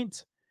some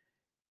point.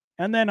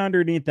 And then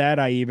underneath that,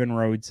 I even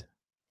wrote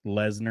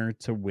Lesnar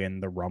to win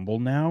the Rumble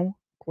now?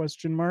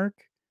 Question mark.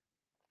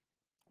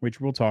 Which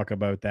we'll talk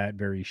about that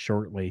very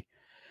shortly.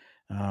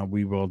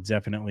 We will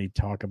definitely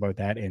talk about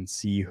that and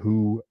see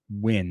who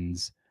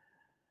wins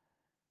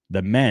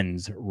the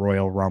men's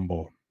Royal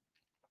Rumble.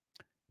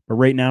 But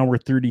right now, we're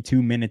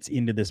 32 minutes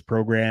into this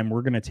program.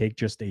 We're going to take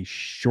just a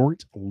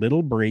short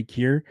little break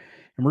here,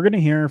 and we're going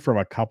to hear from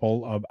a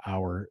couple of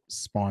our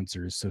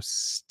sponsors. So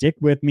stick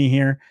with me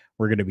here.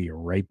 We're going to be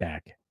right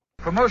back.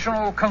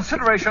 Promotional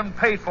consideration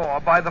paid for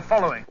by the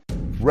following.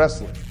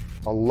 Wrestling,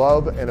 a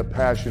love and a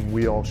passion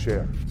we all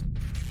share.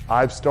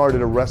 I've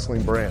started a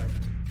wrestling brand,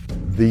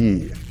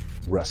 the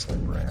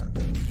wrestling brand.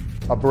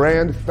 A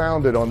brand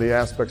founded on the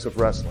aspects of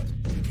wrestling.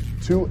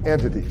 Two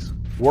entities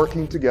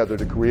working together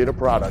to create a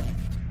product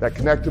that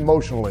connect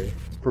emotionally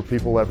for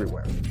people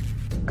everywhere.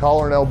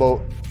 Collar and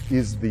Elbow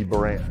is the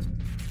brand.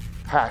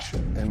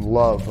 Passion and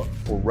love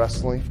for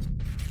wrestling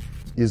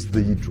is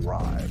the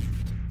drive.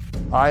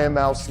 I am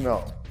Al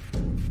Snow,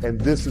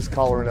 and this is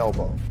Collar and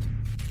Elbow,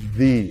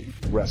 the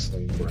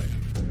wrestling brand.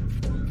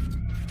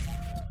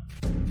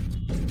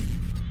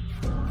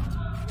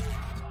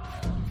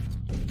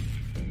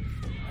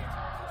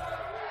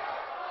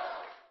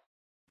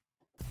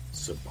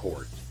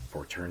 Support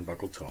for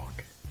Turnbuckle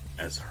Talk,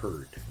 as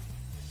heard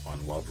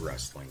on Love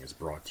Wrestling, is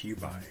brought to you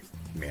by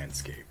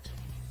Manscaped.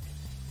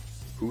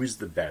 Who is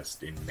the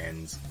best in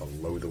men's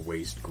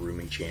below-the-waist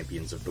grooming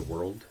champions of the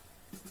world?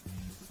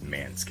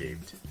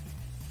 Manscaped.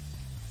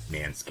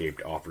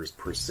 Manscaped offers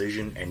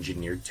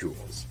precision-engineered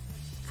tools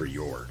for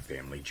your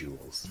family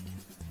jewels.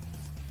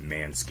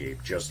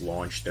 Manscaped just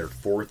launched their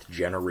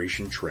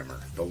 4th-generation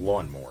trimmer, the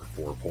Lawnmower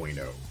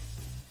 4.0.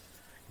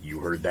 You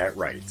heard that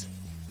right,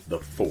 the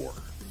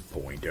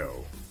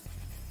 4.0.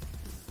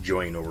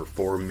 Join over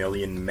 4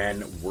 million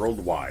men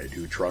worldwide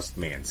who trust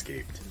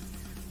Manscaped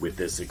with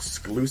this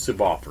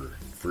exclusive offer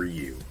for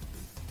you.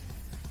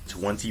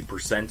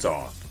 20%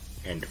 off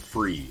and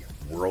free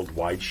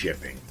worldwide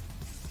shipping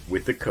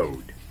with the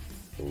code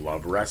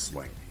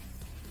LOVEWRESTLING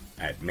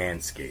at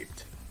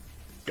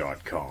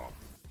manscaped.com.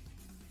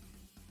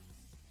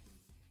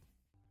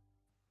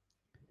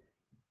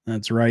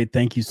 That's right.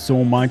 Thank you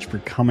so much for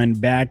coming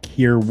back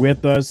here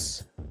with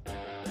us.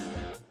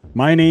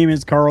 My name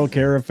is Carl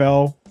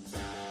Carafel.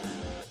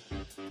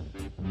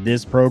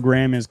 This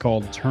program is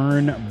called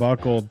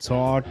Turnbuckle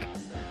Talk.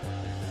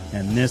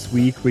 And this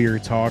week we are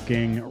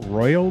talking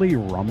Royally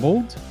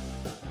Rumbled.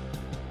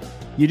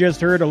 You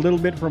just heard a little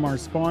bit from our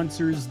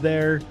sponsors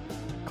there.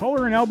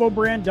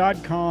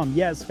 CollarandElbowBrand.com.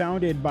 Yes,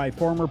 founded by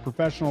former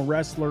professional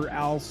wrestler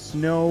Al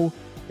Snow.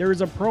 There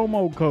is a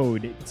promo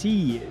code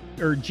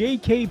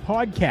JK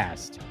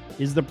Podcast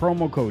is the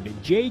promo code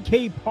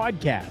JK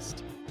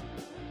Podcast.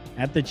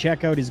 At the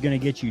checkout is going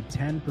to get you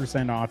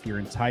 10% off your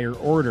entire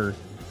order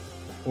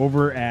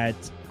over at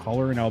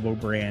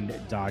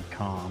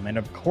CollarandElbowBrand.com. And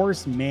of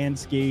course,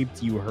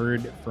 Manscaped, you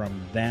heard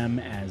from them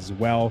as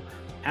well.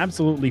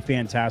 Absolutely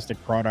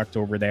fantastic product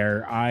over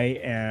there. I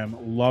am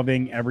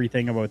loving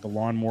everything about the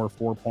Lawnmower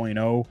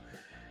 4.0.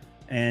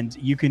 And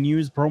you can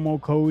use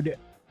promo code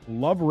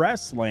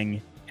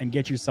LOVEWRESTLING and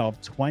get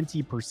yourself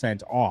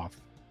 20%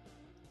 off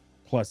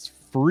plus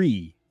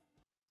free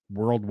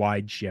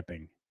worldwide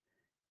shipping.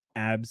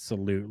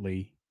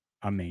 Absolutely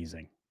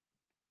amazing.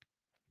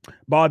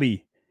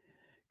 Bobby,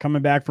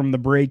 coming back from the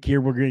break here,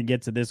 we're going to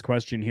get to this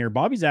question here.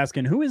 Bobby's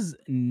asking, who is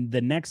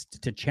the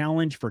next to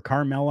challenge for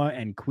Carmella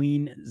and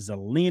Queen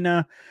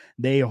Zelina?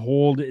 They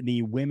hold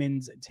the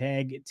women's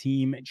tag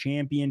team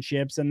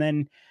championships, and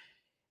then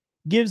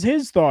gives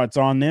his thoughts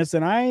on this.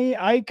 And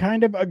I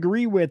kind of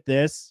agree with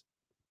this.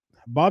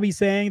 Bobby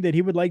saying that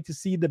he would like to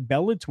see the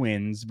Bella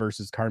Twins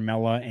versus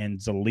Carmella and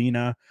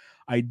Zelina.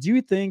 I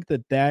do think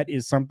that that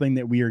is something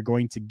that we are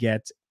going to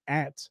get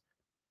at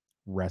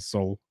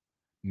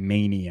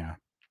WrestleMania.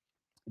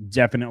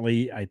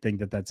 Definitely, I think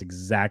that that's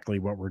exactly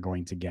what we're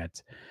going to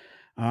get.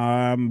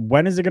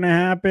 When is it going to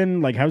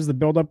happen? Like, how's the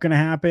buildup going to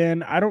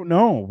happen? I don't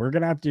know. We're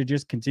going to have to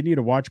just continue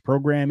to watch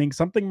programming.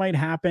 Something might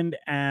happen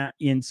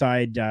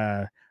inside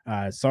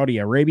Saudi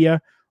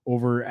Arabia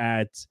over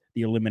at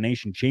the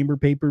Elimination Chamber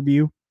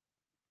pay-per-view.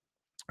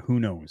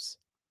 Who knows?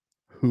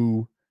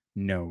 Who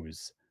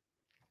knows?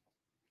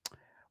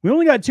 We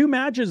only got 2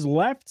 matches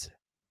left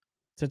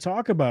to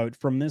talk about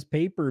from this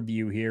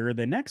pay-per-view here.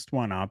 The next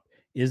one up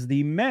is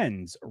the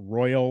men's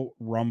Royal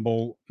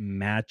Rumble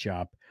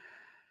matchup.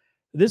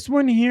 This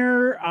one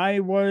here, I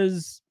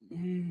was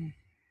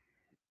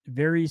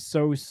very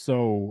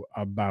so-so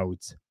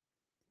about.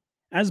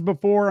 As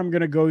before, I'm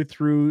going to go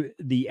through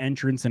the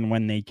entrants and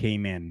when they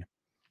came in.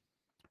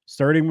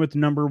 Starting with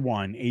number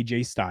 1,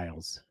 AJ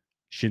Styles,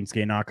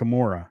 Shinsuke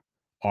Nakamura,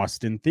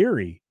 Austin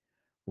Theory,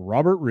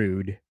 Robert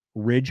Roode,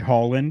 Ridge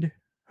Holland,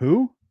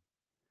 who?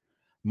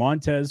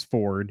 Montez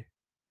Ford,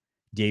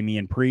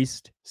 Damian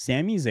Priest,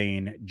 Sami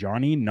Zayn,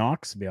 Johnny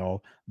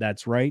Knoxville.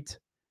 That's right.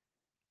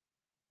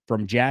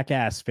 From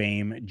Jackass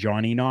fame,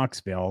 Johnny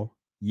Knoxville.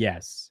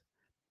 Yes.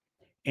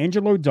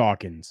 Angelo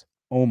Dawkins,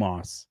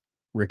 Omos,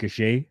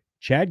 Ricochet,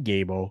 Chad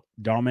Gable,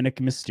 Dominic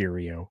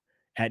Mysterio.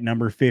 At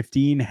number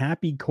 15,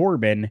 Happy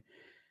Corbin,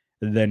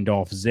 then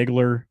Dolph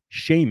Ziggler,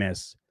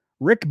 Sheamus,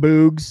 Rick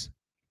Boogs,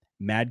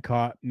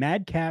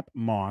 Madcap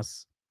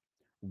Moss,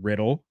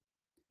 Riddle,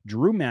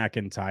 Drew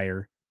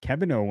McIntyre,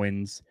 Kevin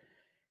Owens,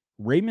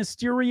 Rey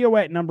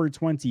Mysterio at number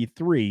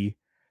 23,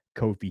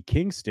 Kofi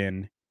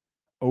Kingston,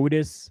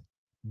 Otis,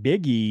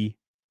 Big E,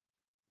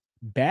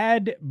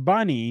 Bad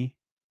Bunny,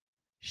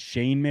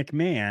 Shane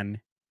McMahon,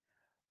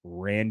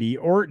 Randy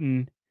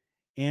Orton,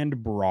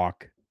 and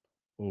Brock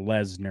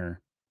Lesnar.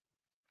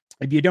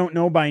 If you don't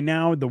know by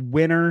now, the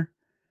winner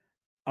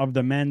of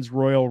the men's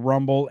Royal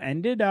Rumble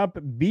ended up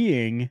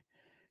being,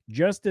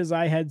 just as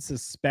I had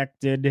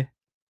suspected,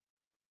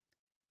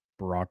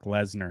 Brock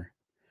Lesnar.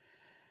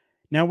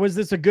 Now, was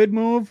this a good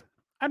move?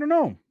 I don't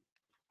know.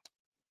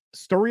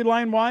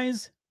 Storyline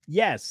wise,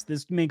 yes,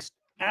 this makes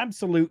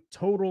absolute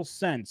total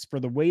sense for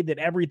the way that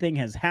everything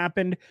has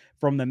happened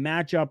from the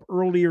matchup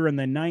earlier in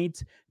the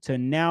night to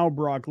now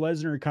Brock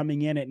Lesnar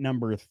coming in at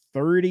number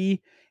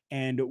 30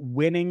 and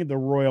winning the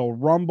Royal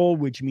Rumble,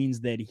 which means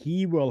that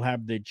he will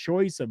have the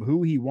choice of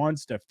who he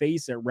wants to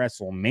face at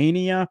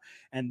WrestleMania.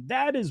 And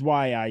that is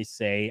why I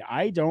say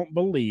I don't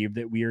believe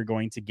that we are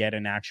going to get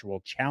an actual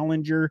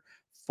challenger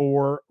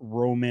for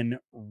Roman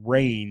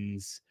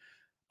Reigns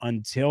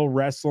until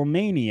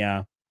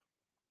WrestleMania,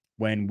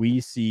 when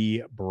we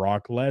see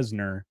Brock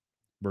Lesnar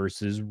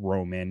versus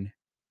Roman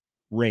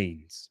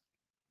Reigns.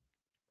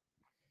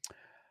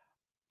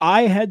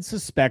 I had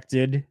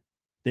suspected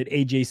that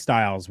AJ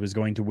Styles was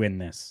going to win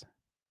this.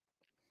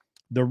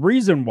 The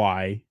reason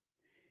why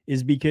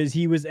is because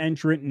he was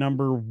entrant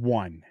number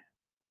 1.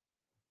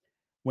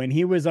 When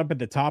he was up at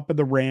the top of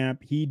the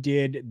ramp, he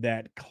did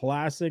that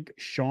classic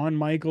Shawn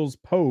Michaels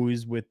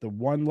pose with the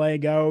one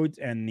leg out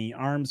and the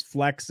arms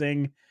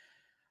flexing.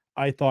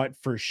 I thought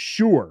for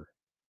sure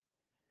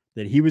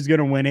that he was going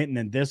to win it, and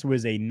then this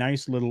was a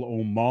nice little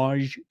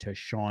homage to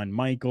Shawn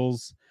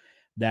Michaels.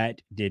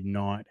 That did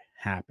not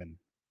happen.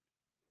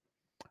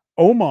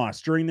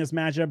 Omos during this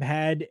matchup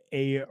had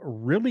a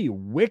really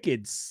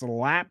wicked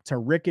slap to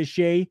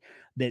Ricochet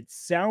that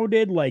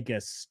sounded like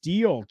a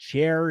steel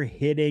chair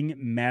hitting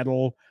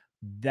metal.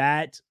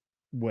 That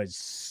was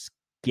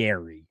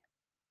scary.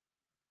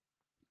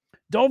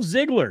 Dolph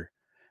Ziggler,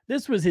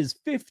 this was his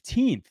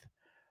 15th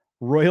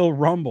Royal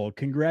Rumble.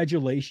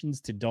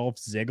 Congratulations to Dolph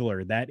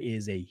Ziggler. That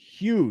is a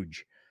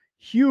huge,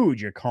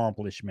 huge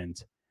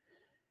accomplishment.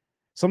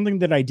 Something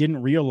that I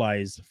didn't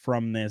realize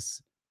from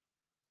this,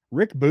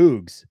 Rick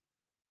Boogs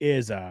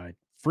is a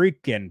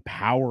freaking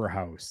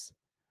powerhouse.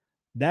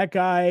 That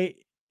guy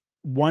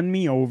won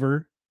me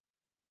over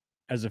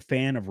as a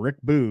fan of Rick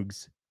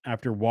Boogs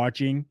after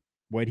watching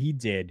what he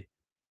did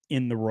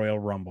in the Royal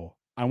Rumble.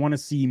 I want to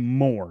see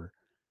more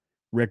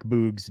Rick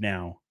Boogs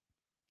now.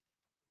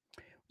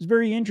 It was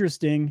very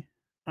interesting,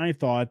 I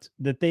thought,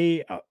 that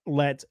they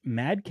let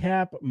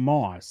Madcap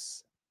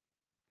Moss,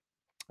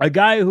 a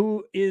guy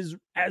who is,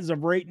 as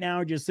of right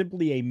now, just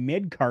simply a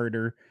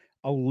mid-carder,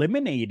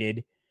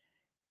 eliminated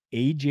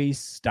AJ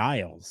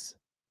Styles.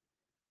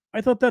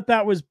 I thought that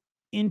that was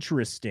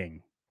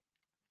interesting.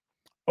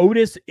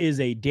 Otis is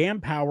a damn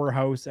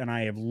powerhouse, and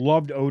I have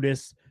loved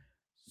Otis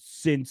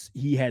since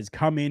he has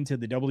come into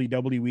the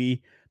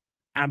WWE.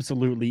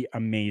 Absolutely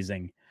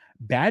amazing.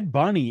 Bad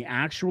Bunny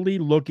actually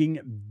looking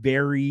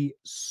very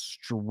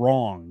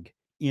strong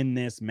in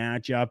this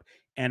matchup.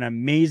 An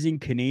amazing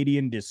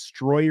Canadian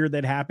destroyer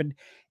that happened,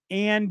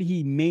 and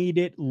he made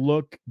it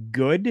look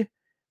good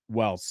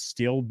while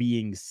still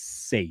being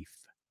safe.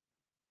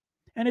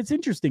 And it's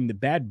interesting that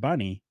Bad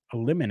Bunny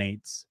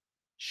eliminates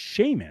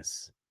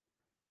Sheamus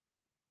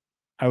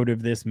out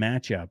of this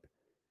matchup.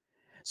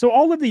 So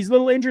all of these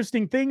little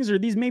interesting things, are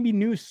these maybe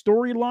new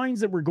storylines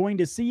that we're going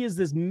to see? Is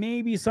this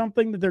maybe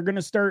something that they're going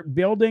to start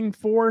building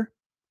for?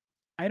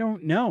 I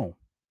don't know.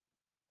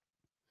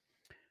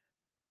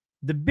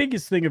 The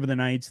biggest thing of the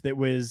nights that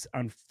was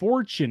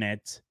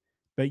unfortunate,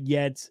 but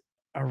yet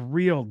a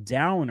real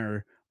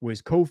downer,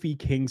 was Kofi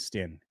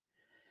Kingston.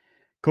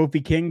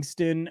 Kofi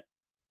Kingston,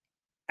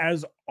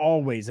 as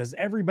always, as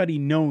everybody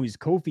knows,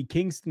 Kofi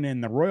Kingston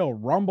and the Royal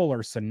Rumble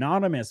are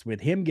synonymous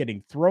with him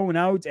getting thrown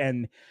out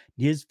and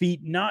his feet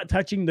not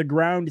touching the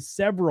ground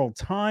several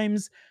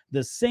times.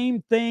 The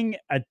same thing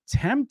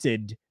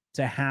attempted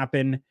to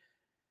happen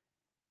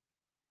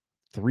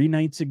 3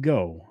 nights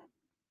ago,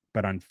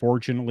 but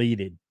unfortunately,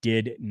 it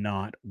did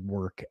not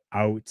work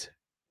out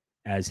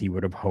as he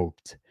would have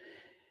hoped.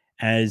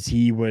 As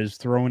he was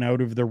thrown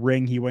out of the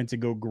ring, he went to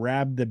go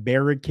grab the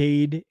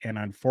barricade, and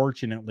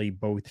unfortunately,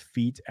 both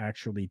feet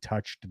actually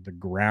touched the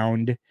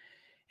ground,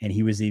 and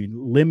he was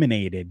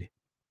eliminated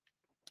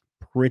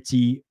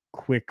pretty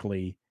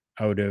quickly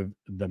out of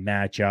the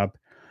matchup.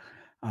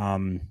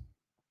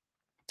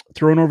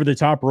 Thrown over the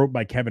top rope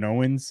by Kevin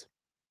Owens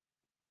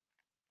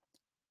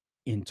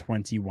in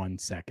 21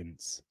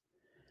 seconds.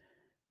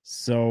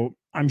 So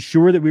I'm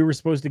sure that we were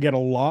supposed to get a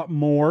lot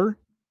more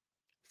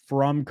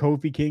from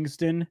Kofi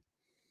Kingston.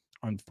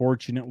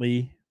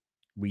 Unfortunately,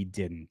 we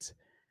didn't,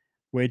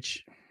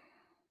 which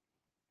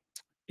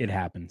it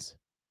happens.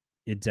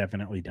 It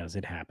definitely does.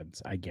 It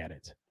happens. I get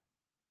it.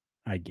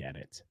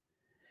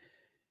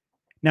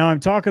 Now I'm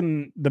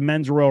talking the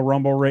men's Royal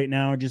Rumble right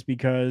now just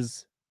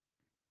because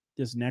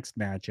this next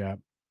matchup,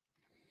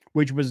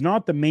 which was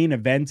not the main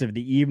event of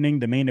the evening.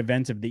 The main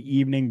event of the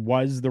evening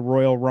was the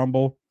Royal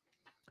Rumble,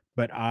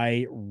 but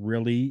I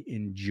really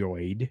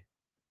enjoyed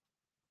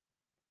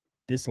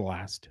this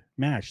last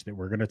match that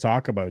we're going to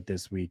talk about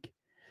this week.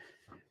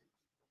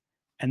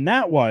 And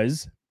that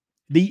was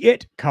the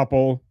It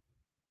couple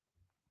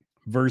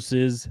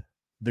versus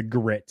the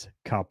Grit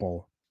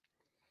couple.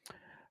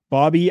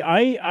 Bobby,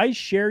 I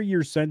share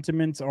your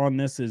sentiments on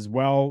this as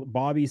well.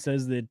 Bobby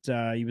says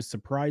that he was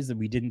surprised that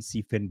we didn't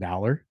see Finn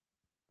Balor,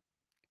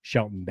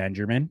 Shelton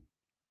Benjamin,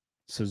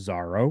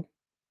 Cesaro,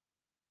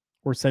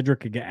 or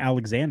Cedric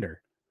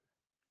Alexander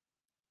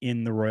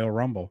in the Royal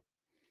Rumble.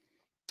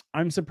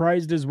 I'm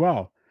surprised as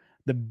well.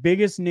 The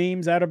biggest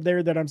names out of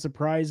there that I'm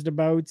surprised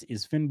about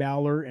is Finn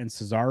Balor and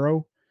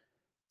Cesaro.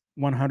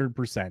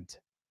 100%.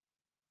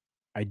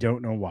 I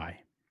don't know why.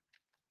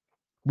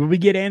 Will we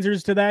get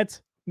answers to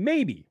that?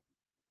 Maybe.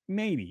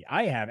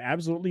 I have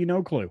absolutely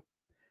no clue,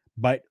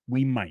 but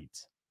we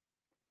might.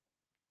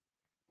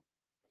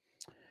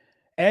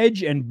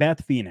 Edge and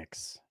Beth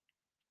Phoenix,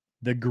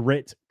 the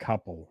Grit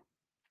couple,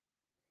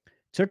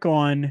 took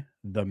on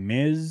The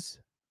Miz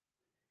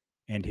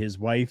and his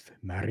wife,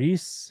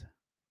 Maryse,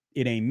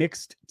 in a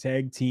mixed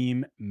tag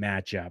team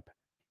matchup.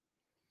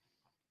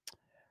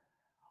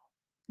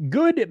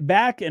 Good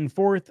back and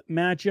forth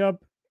matchup.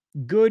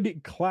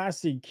 Good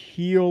classic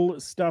heel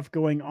stuff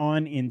going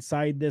on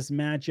inside this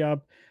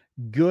matchup.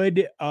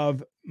 Good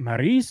of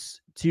Maryse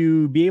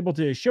to be able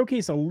to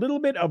showcase a little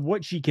bit of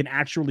what she can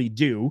actually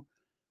do,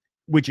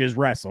 which is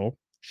wrestle.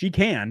 She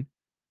can.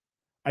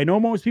 I know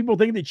most people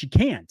think that she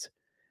can't,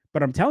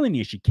 but I'm telling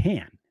you, she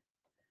can.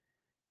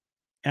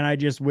 And I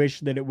just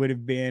wish that it would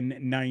have been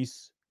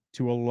nice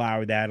to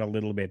allow that a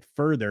little bit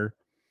further.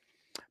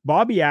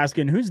 Bobby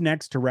asking, who's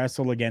next to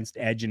wrestle against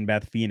Edge and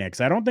Beth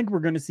Phoenix? I don't think we're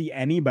going to see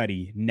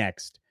anybody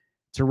next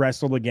to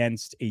wrestle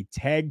against a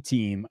tag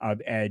team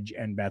of Edge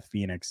and Beth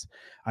Phoenix.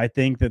 I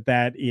think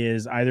that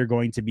is either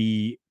going to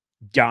be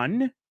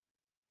done,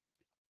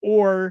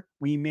 or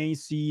we may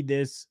see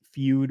this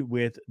feud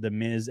with The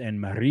Miz and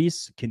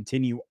Maryse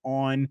continue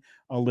on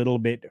a little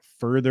bit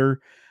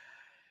further.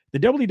 The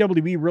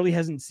WWE really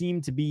hasn't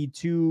seemed to be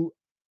too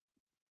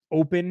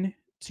open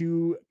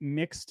to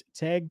mixed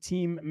tag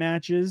team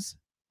matches.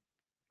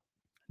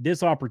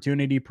 This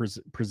opportunity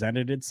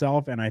presented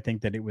itself, and I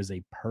think that it was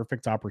a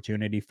perfect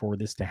opportunity for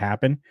this to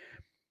happen.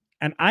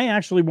 And I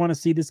actually want to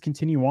see this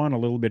continue on a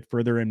little bit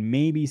further and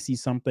maybe see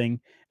something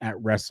at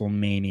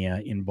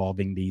WrestleMania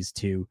involving these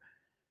two.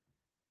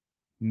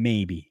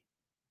 Maybe.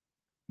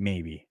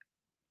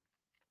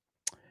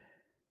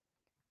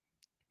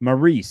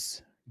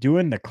 Maryse,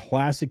 doing the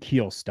classic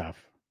heel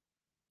stuff,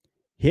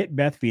 hit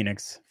Beth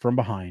Phoenix from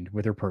behind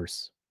with her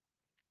purse,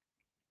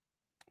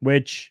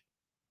 which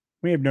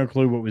we have no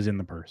clue what was in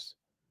the purse,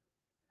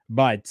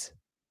 but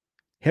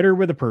hit her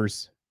with a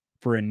purse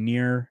for a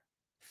near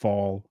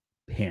fall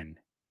pin.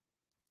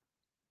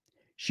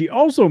 She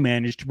also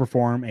managed to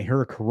perform a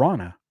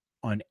hurricanrana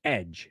on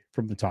Edge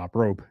from the top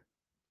rope.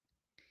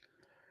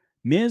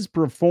 Miz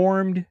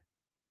performed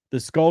the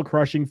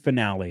skull-crushing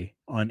finale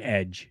on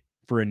Edge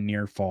for a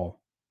near fall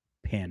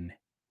pin.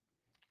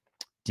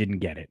 Didn't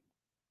get it.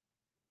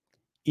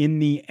 In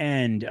the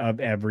end of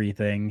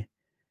everything,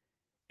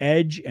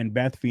 Edge and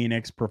Beth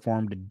Phoenix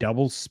performed a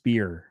double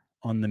spear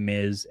on The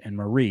Miz and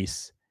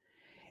Maryse,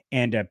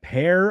 and a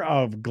pair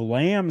of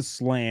glam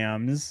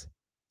slams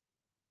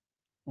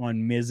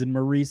on Miz and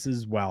Maryse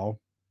as well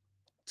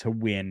to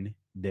win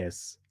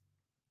this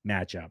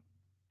matchup.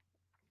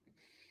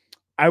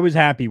 I was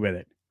happy with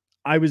it.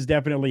 I was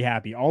definitely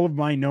happy. All of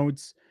my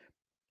notes,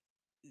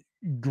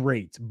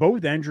 great.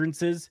 Both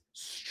entrances,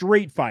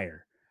 straight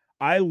fire.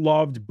 I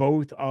loved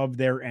both of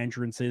their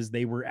entrances.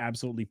 They were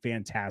absolutely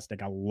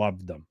fantastic. I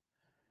loved them.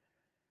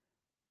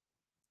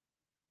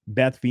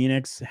 Beth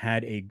Phoenix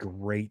had a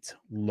great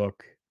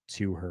look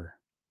to her.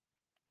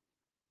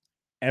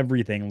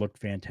 Everything looked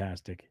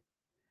fantastic.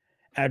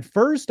 At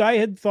first, I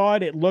had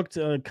thought it looked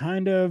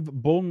kind of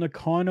Bull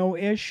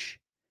Nakano-ish.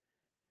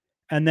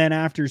 And then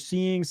after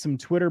seeing some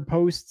Twitter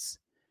posts,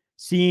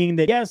 seeing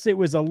that, yes, it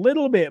was a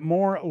little bit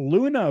more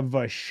Luna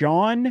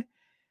Vachon,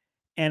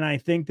 and I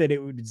think that it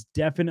was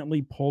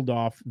definitely pulled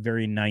off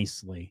very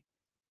nicely.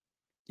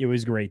 It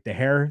was great. The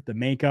hair, the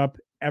makeup,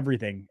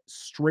 everything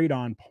straight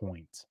on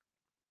point.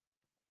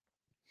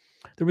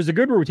 There was a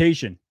good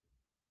rotation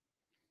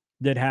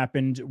that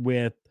happened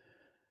with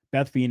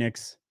Beth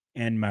Phoenix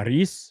and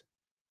Maryse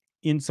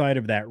inside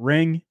of that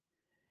ring.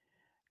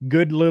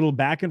 Good little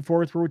back and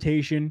forth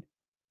rotation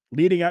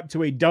leading up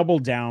to a double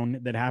down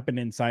that happened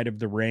inside of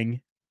the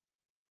ring.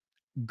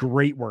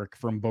 Great work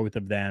from both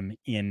of them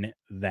in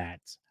that.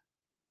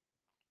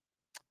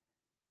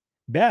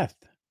 Beth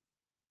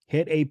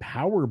hit a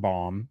power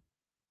bomb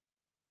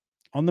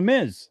on The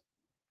Miz.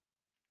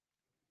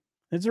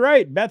 That's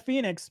right. Beth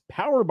Phoenix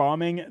power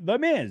bombing The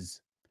Miz.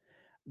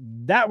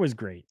 That was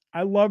great.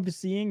 I loved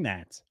seeing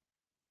that.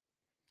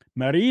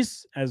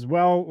 Maryse as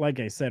well, like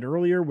I said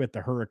earlier, with the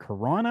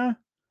Hurricanrana,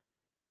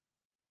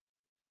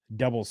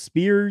 double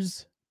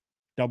spears,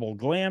 double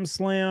glam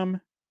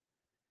slam.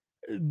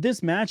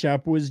 This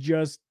matchup was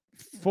just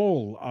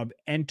full of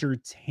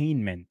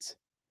entertainment,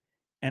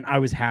 and I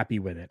was happy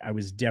with it. I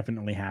was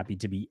definitely happy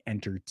to be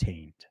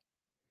entertained.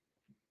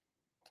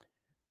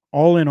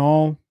 All in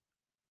all,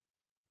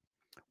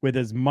 with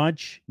as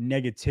much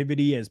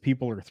negativity as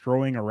people are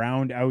throwing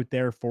around out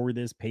there for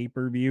this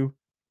pay-per-view,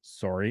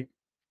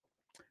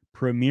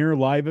 premier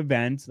live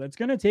event, that's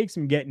going to take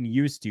some getting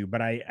used to,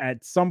 but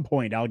at some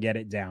point I'll get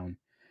it down.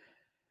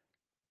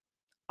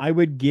 I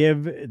would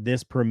give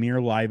this premier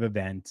live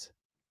event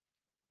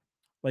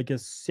like a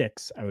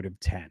 6 out of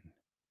 10.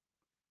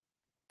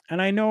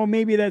 And I know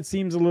maybe that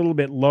seems a little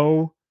bit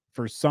low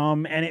for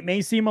some, and it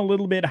may seem a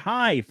little bit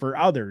high for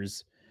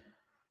others,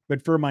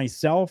 but for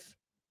myself,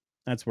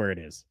 that's where it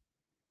is.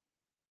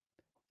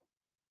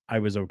 I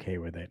was okay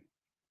with it.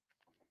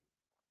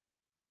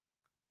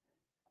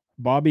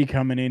 Bobby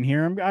coming in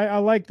here. I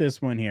like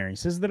this one here. He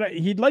says that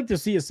he'd like to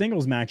see a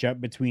singles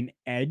matchup between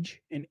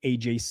Edge and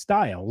AJ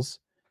Styles.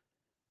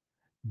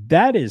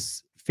 That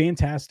is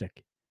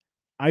fantastic.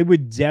 I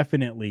would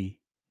definitely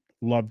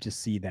love to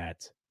see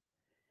that.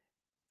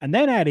 And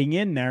then adding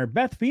in there,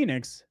 Beth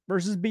Phoenix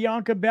versus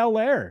Bianca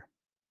Belair.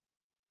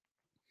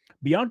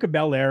 Bianca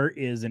Belair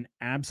is an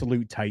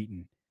absolute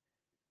titan.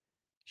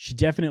 She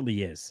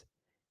definitely is.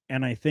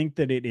 And I think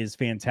that it is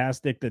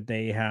fantastic that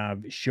they have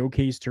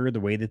showcased her the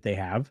way that they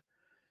have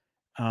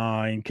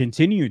and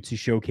continue to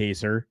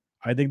showcase her.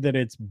 I think that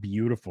it's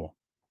beautiful.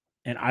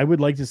 And I would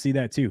like to see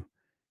that too.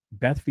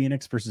 Beth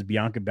Phoenix versus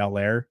Bianca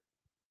Belair.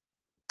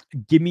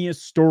 Give me a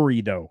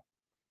story, though.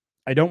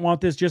 I don't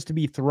want this just to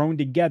be thrown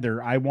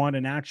together. I want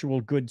an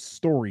actual good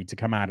story to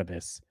come out of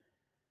this.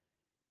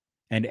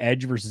 And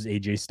Edge versus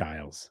AJ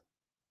Styles.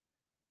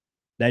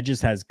 That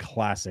just has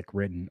classic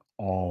written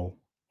all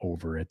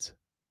over it.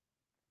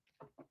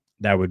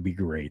 That would be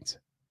great.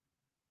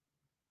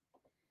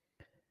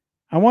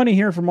 I want to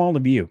hear from all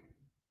of you.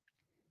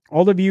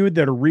 All of you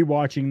that are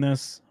rewatching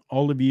this,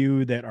 all of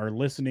you that are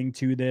listening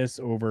to this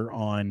over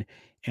on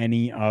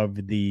any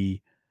of the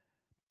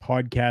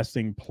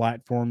podcasting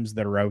platforms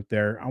that are out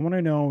there. I want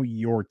to know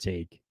your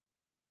take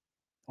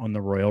on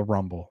the Royal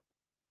Rumble.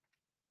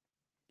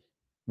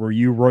 Were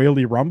you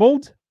royally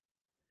rumbled?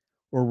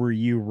 Or were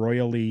you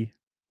royally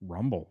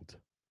rumbled?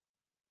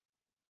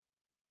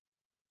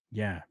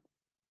 Yeah.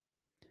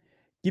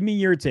 Give me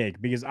your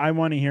take because I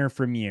want to hear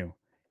from you.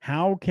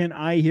 How can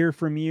I hear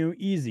from you?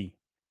 Easy.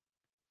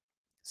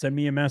 Send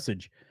me a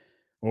message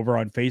over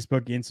on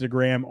Facebook,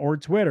 Instagram, or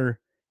Twitter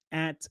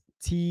at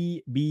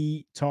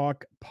TB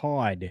Talk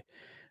Pod.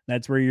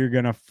 That's where you're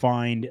going to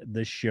find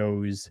the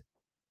show's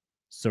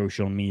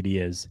social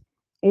medias.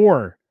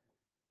 Or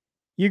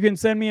you can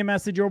send me a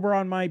message over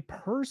on my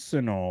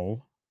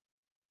personal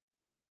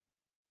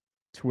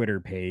Twitter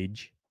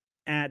page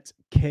at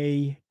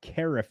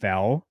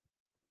KCarafel.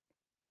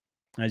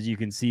 As you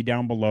can see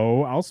down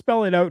below, I'll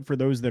spell it out for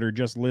those that are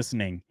just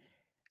listening.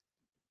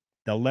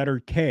 The letter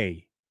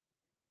K,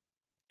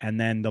 and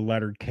then the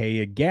letter K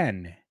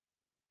again.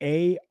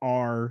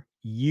 ARUFEL.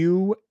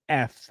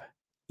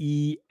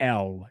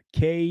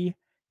 K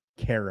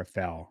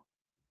Carafel.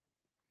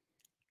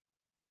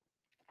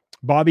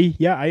 Bobby,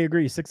 yeah, I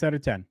agree. 6 out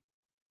of 10.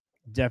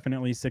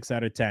 Definitely 6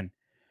 out of 10.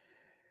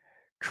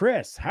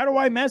 Chris, how do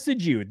I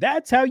message you?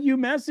 That's how you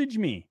message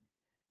me.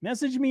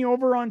 Message me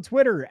over on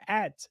Twitter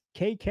at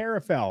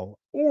KCarafel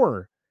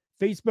or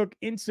Facebook,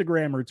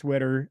 Instagram, or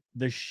Twitter.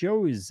 The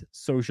show's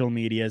social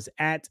medias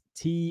at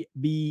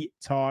TB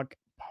Talk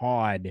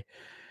Pod.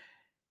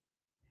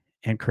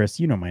 And Chris,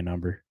 you know my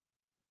number.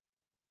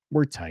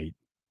 We're tight.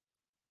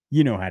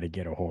 You know how to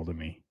get a hold of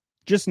me.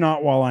 Just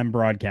not while I'm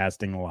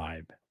broadcasting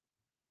live.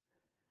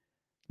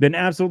 Been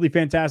absolutely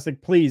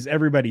fantastic. Please,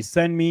 everybody,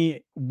 send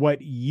me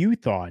what you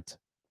thought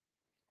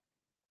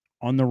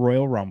on the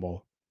Royal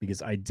Rumble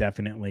because I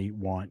definitely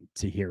want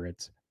to hear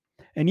it.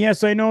 And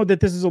yes, I know that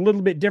this is a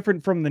little bit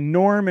different from the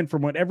norm and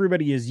from what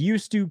everybody is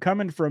used to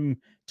coming from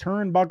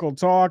Turnbuckle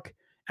Talk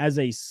as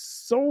a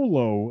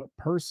solo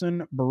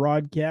person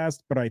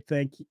broadcast, but I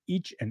thank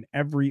each and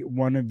every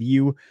one of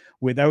you.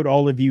 Without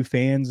all of you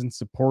fans and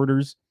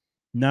supporters,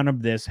 none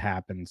of this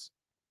happens.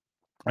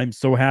 I'm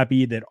so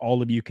happy that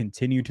all of you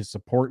continue to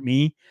support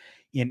me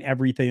in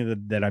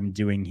everything that I'm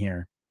doing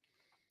here.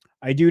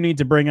 I do need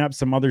to bring up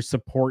some other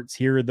supports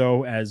here,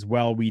 though, as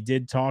well. We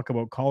did talk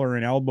about Collar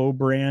and Elbow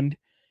brand,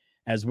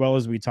 as well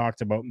as we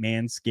talked about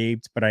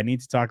Manscaped, but I need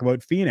to talk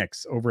about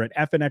Phoenix over at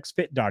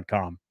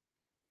fnxfit.com.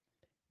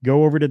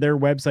 Go over to their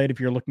website if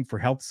you're looking for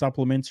health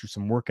supplements or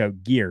some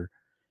workout gear,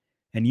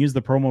 and use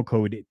the promo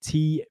code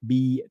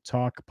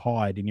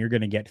TBTalkPod, and you're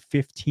going to get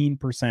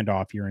 15%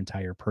 off your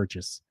entire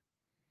purchase.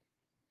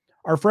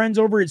 Our friends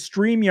over at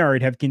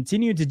StreamYard have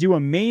continued to do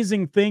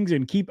amazing things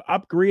and keep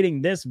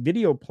upgrading this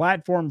video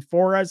platform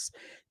for us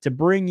to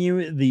bring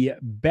you the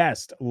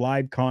best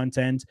live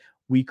content.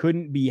 We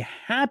couldn't be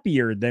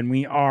happier than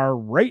we are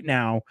right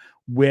now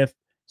with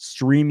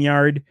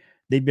StreamYard.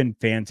 They've been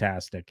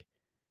fantastic.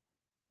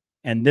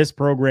 And this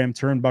program,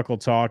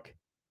 Turnbuckle Talk,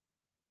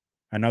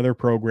 another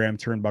program,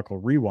 Turnbuckle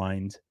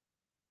Rewind,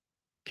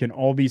 can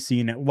all be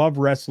seen at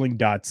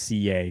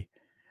lovewrestling.ca.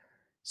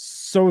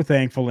 So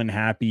thankful and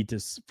happy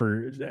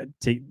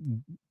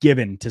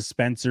given to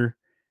Spencer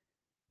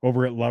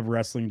over at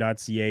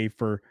lovewrestling.ca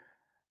for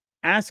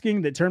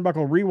asking that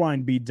Turnbuckle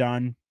Rewind be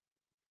done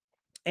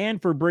and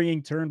for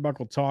bringing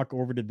Turnbuckle Talk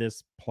over to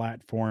this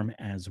platform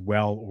as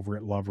well over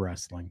at Love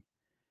Wrestling.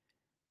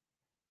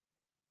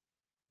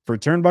 For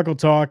Turnbuckle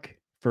Talk,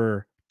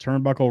 for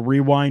Turnbuckle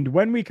Rewind,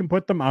 when we can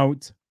put them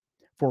out,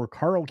 for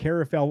Carl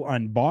Carafel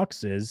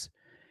unboxes,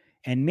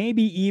 and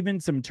maybe even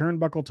some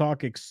Turnbuckle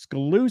Talk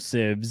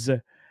exclusives,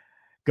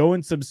 go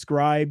and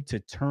subscribe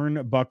to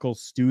Turnbuckle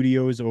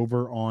Studios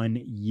over on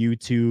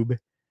YouTube.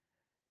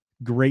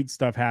 Great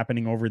stuff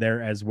happening over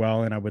there as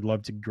well, and I would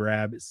love to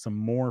grab some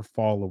more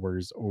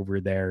followers over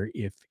there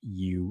if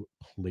you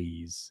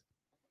please.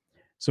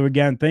 So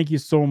again, thank you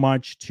so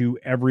much to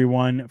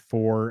everyone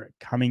for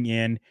coming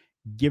in,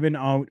 giving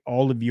out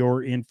all of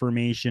your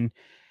information,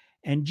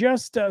 and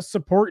just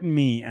supporting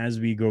me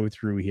as we go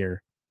through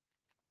here.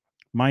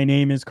 My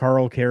name is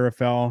Carl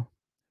Carafel.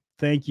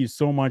 Thank you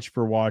so much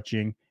for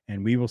watching,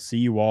 and we will see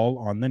you all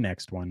on the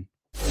next one.